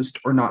 confused,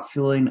 or not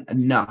feeling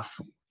enough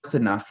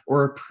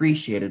or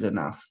appreciated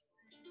enough,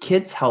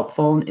 Kids Help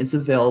Phone is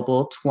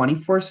available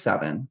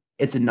 24/7.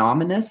 It's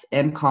anonymous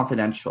and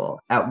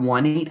confidential at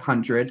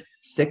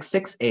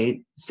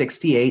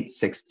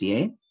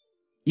 1-800-668-6868.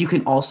 You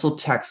can also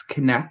text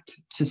CONNECT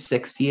to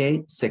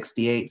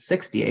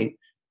 686868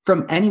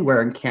 from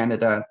anywhere in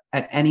Canada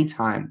at any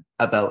time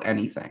about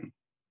anything.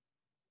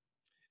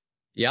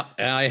 Yep,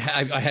 I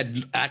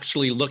had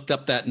actually looked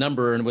up that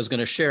number and was going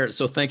to share it.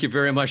 So thank you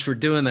very much for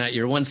doing that.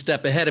 You're one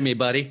step ahead of me,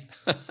 buddy.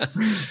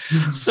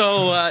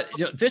 So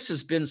this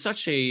has been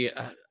such a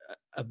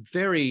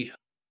very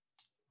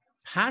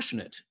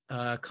passionate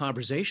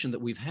conversation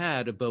that we've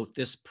had about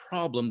this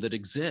problem that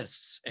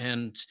exists.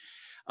 And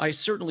I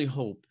certainly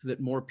hope that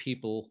more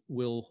people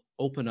will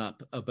open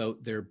up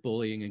about their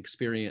bullying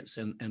experience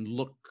and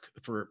look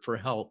for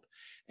help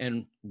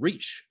and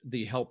reach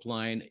the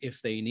helpline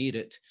if they need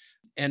it.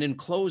 And in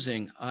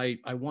closing, I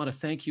want to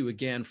thank you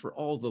again for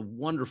all the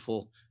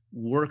wonderful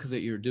work that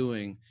you're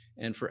doing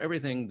and for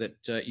everything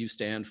that you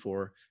stand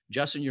for.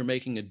 Justin, you're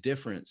making a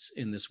difference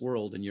in this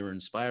world and you're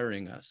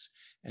inspiring us.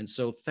 And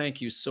so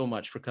thank you so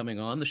much for coming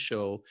on the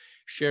show,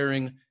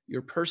 sharing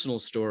your personal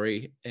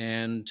story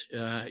and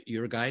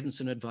your guidance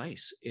and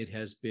advice. It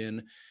has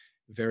been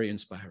very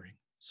inspiring.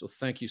 So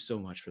thank you so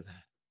much for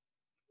that.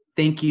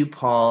 Thank you,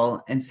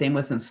 Paul. And same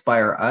with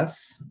Inspire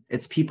Us.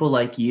 It's people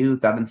like you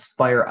that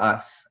inspire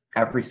us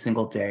every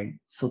single day.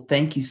 So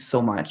thank you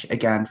so much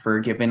again for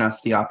giving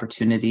us the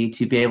opportunity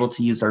to be able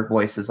to use our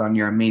voices on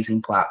your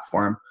amazing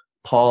platform.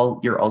 Paul,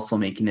 you're also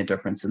making a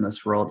difference in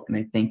this world, and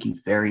I thank you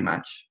very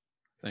much.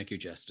 Thank you,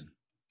 Justin.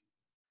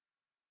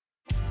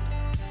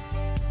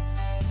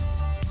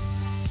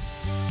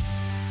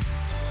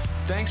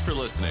 Thanks for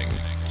listening.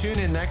 Tune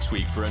in next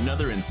week for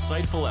another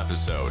insightful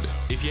episode.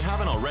 If you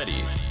haven't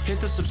already, hit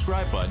the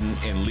subscribe button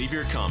and leave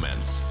your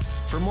comments.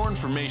 For more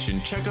information,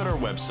 check out our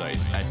website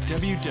at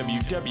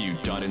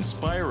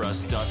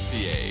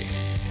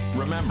www.inspireus.ca.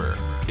 Remember,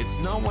 it's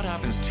not what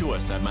happens to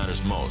us that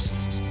matters most.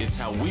 It's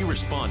how we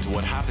respond to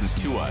what happens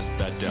to us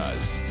that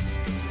does.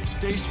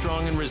 Stay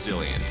strong and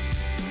resilient.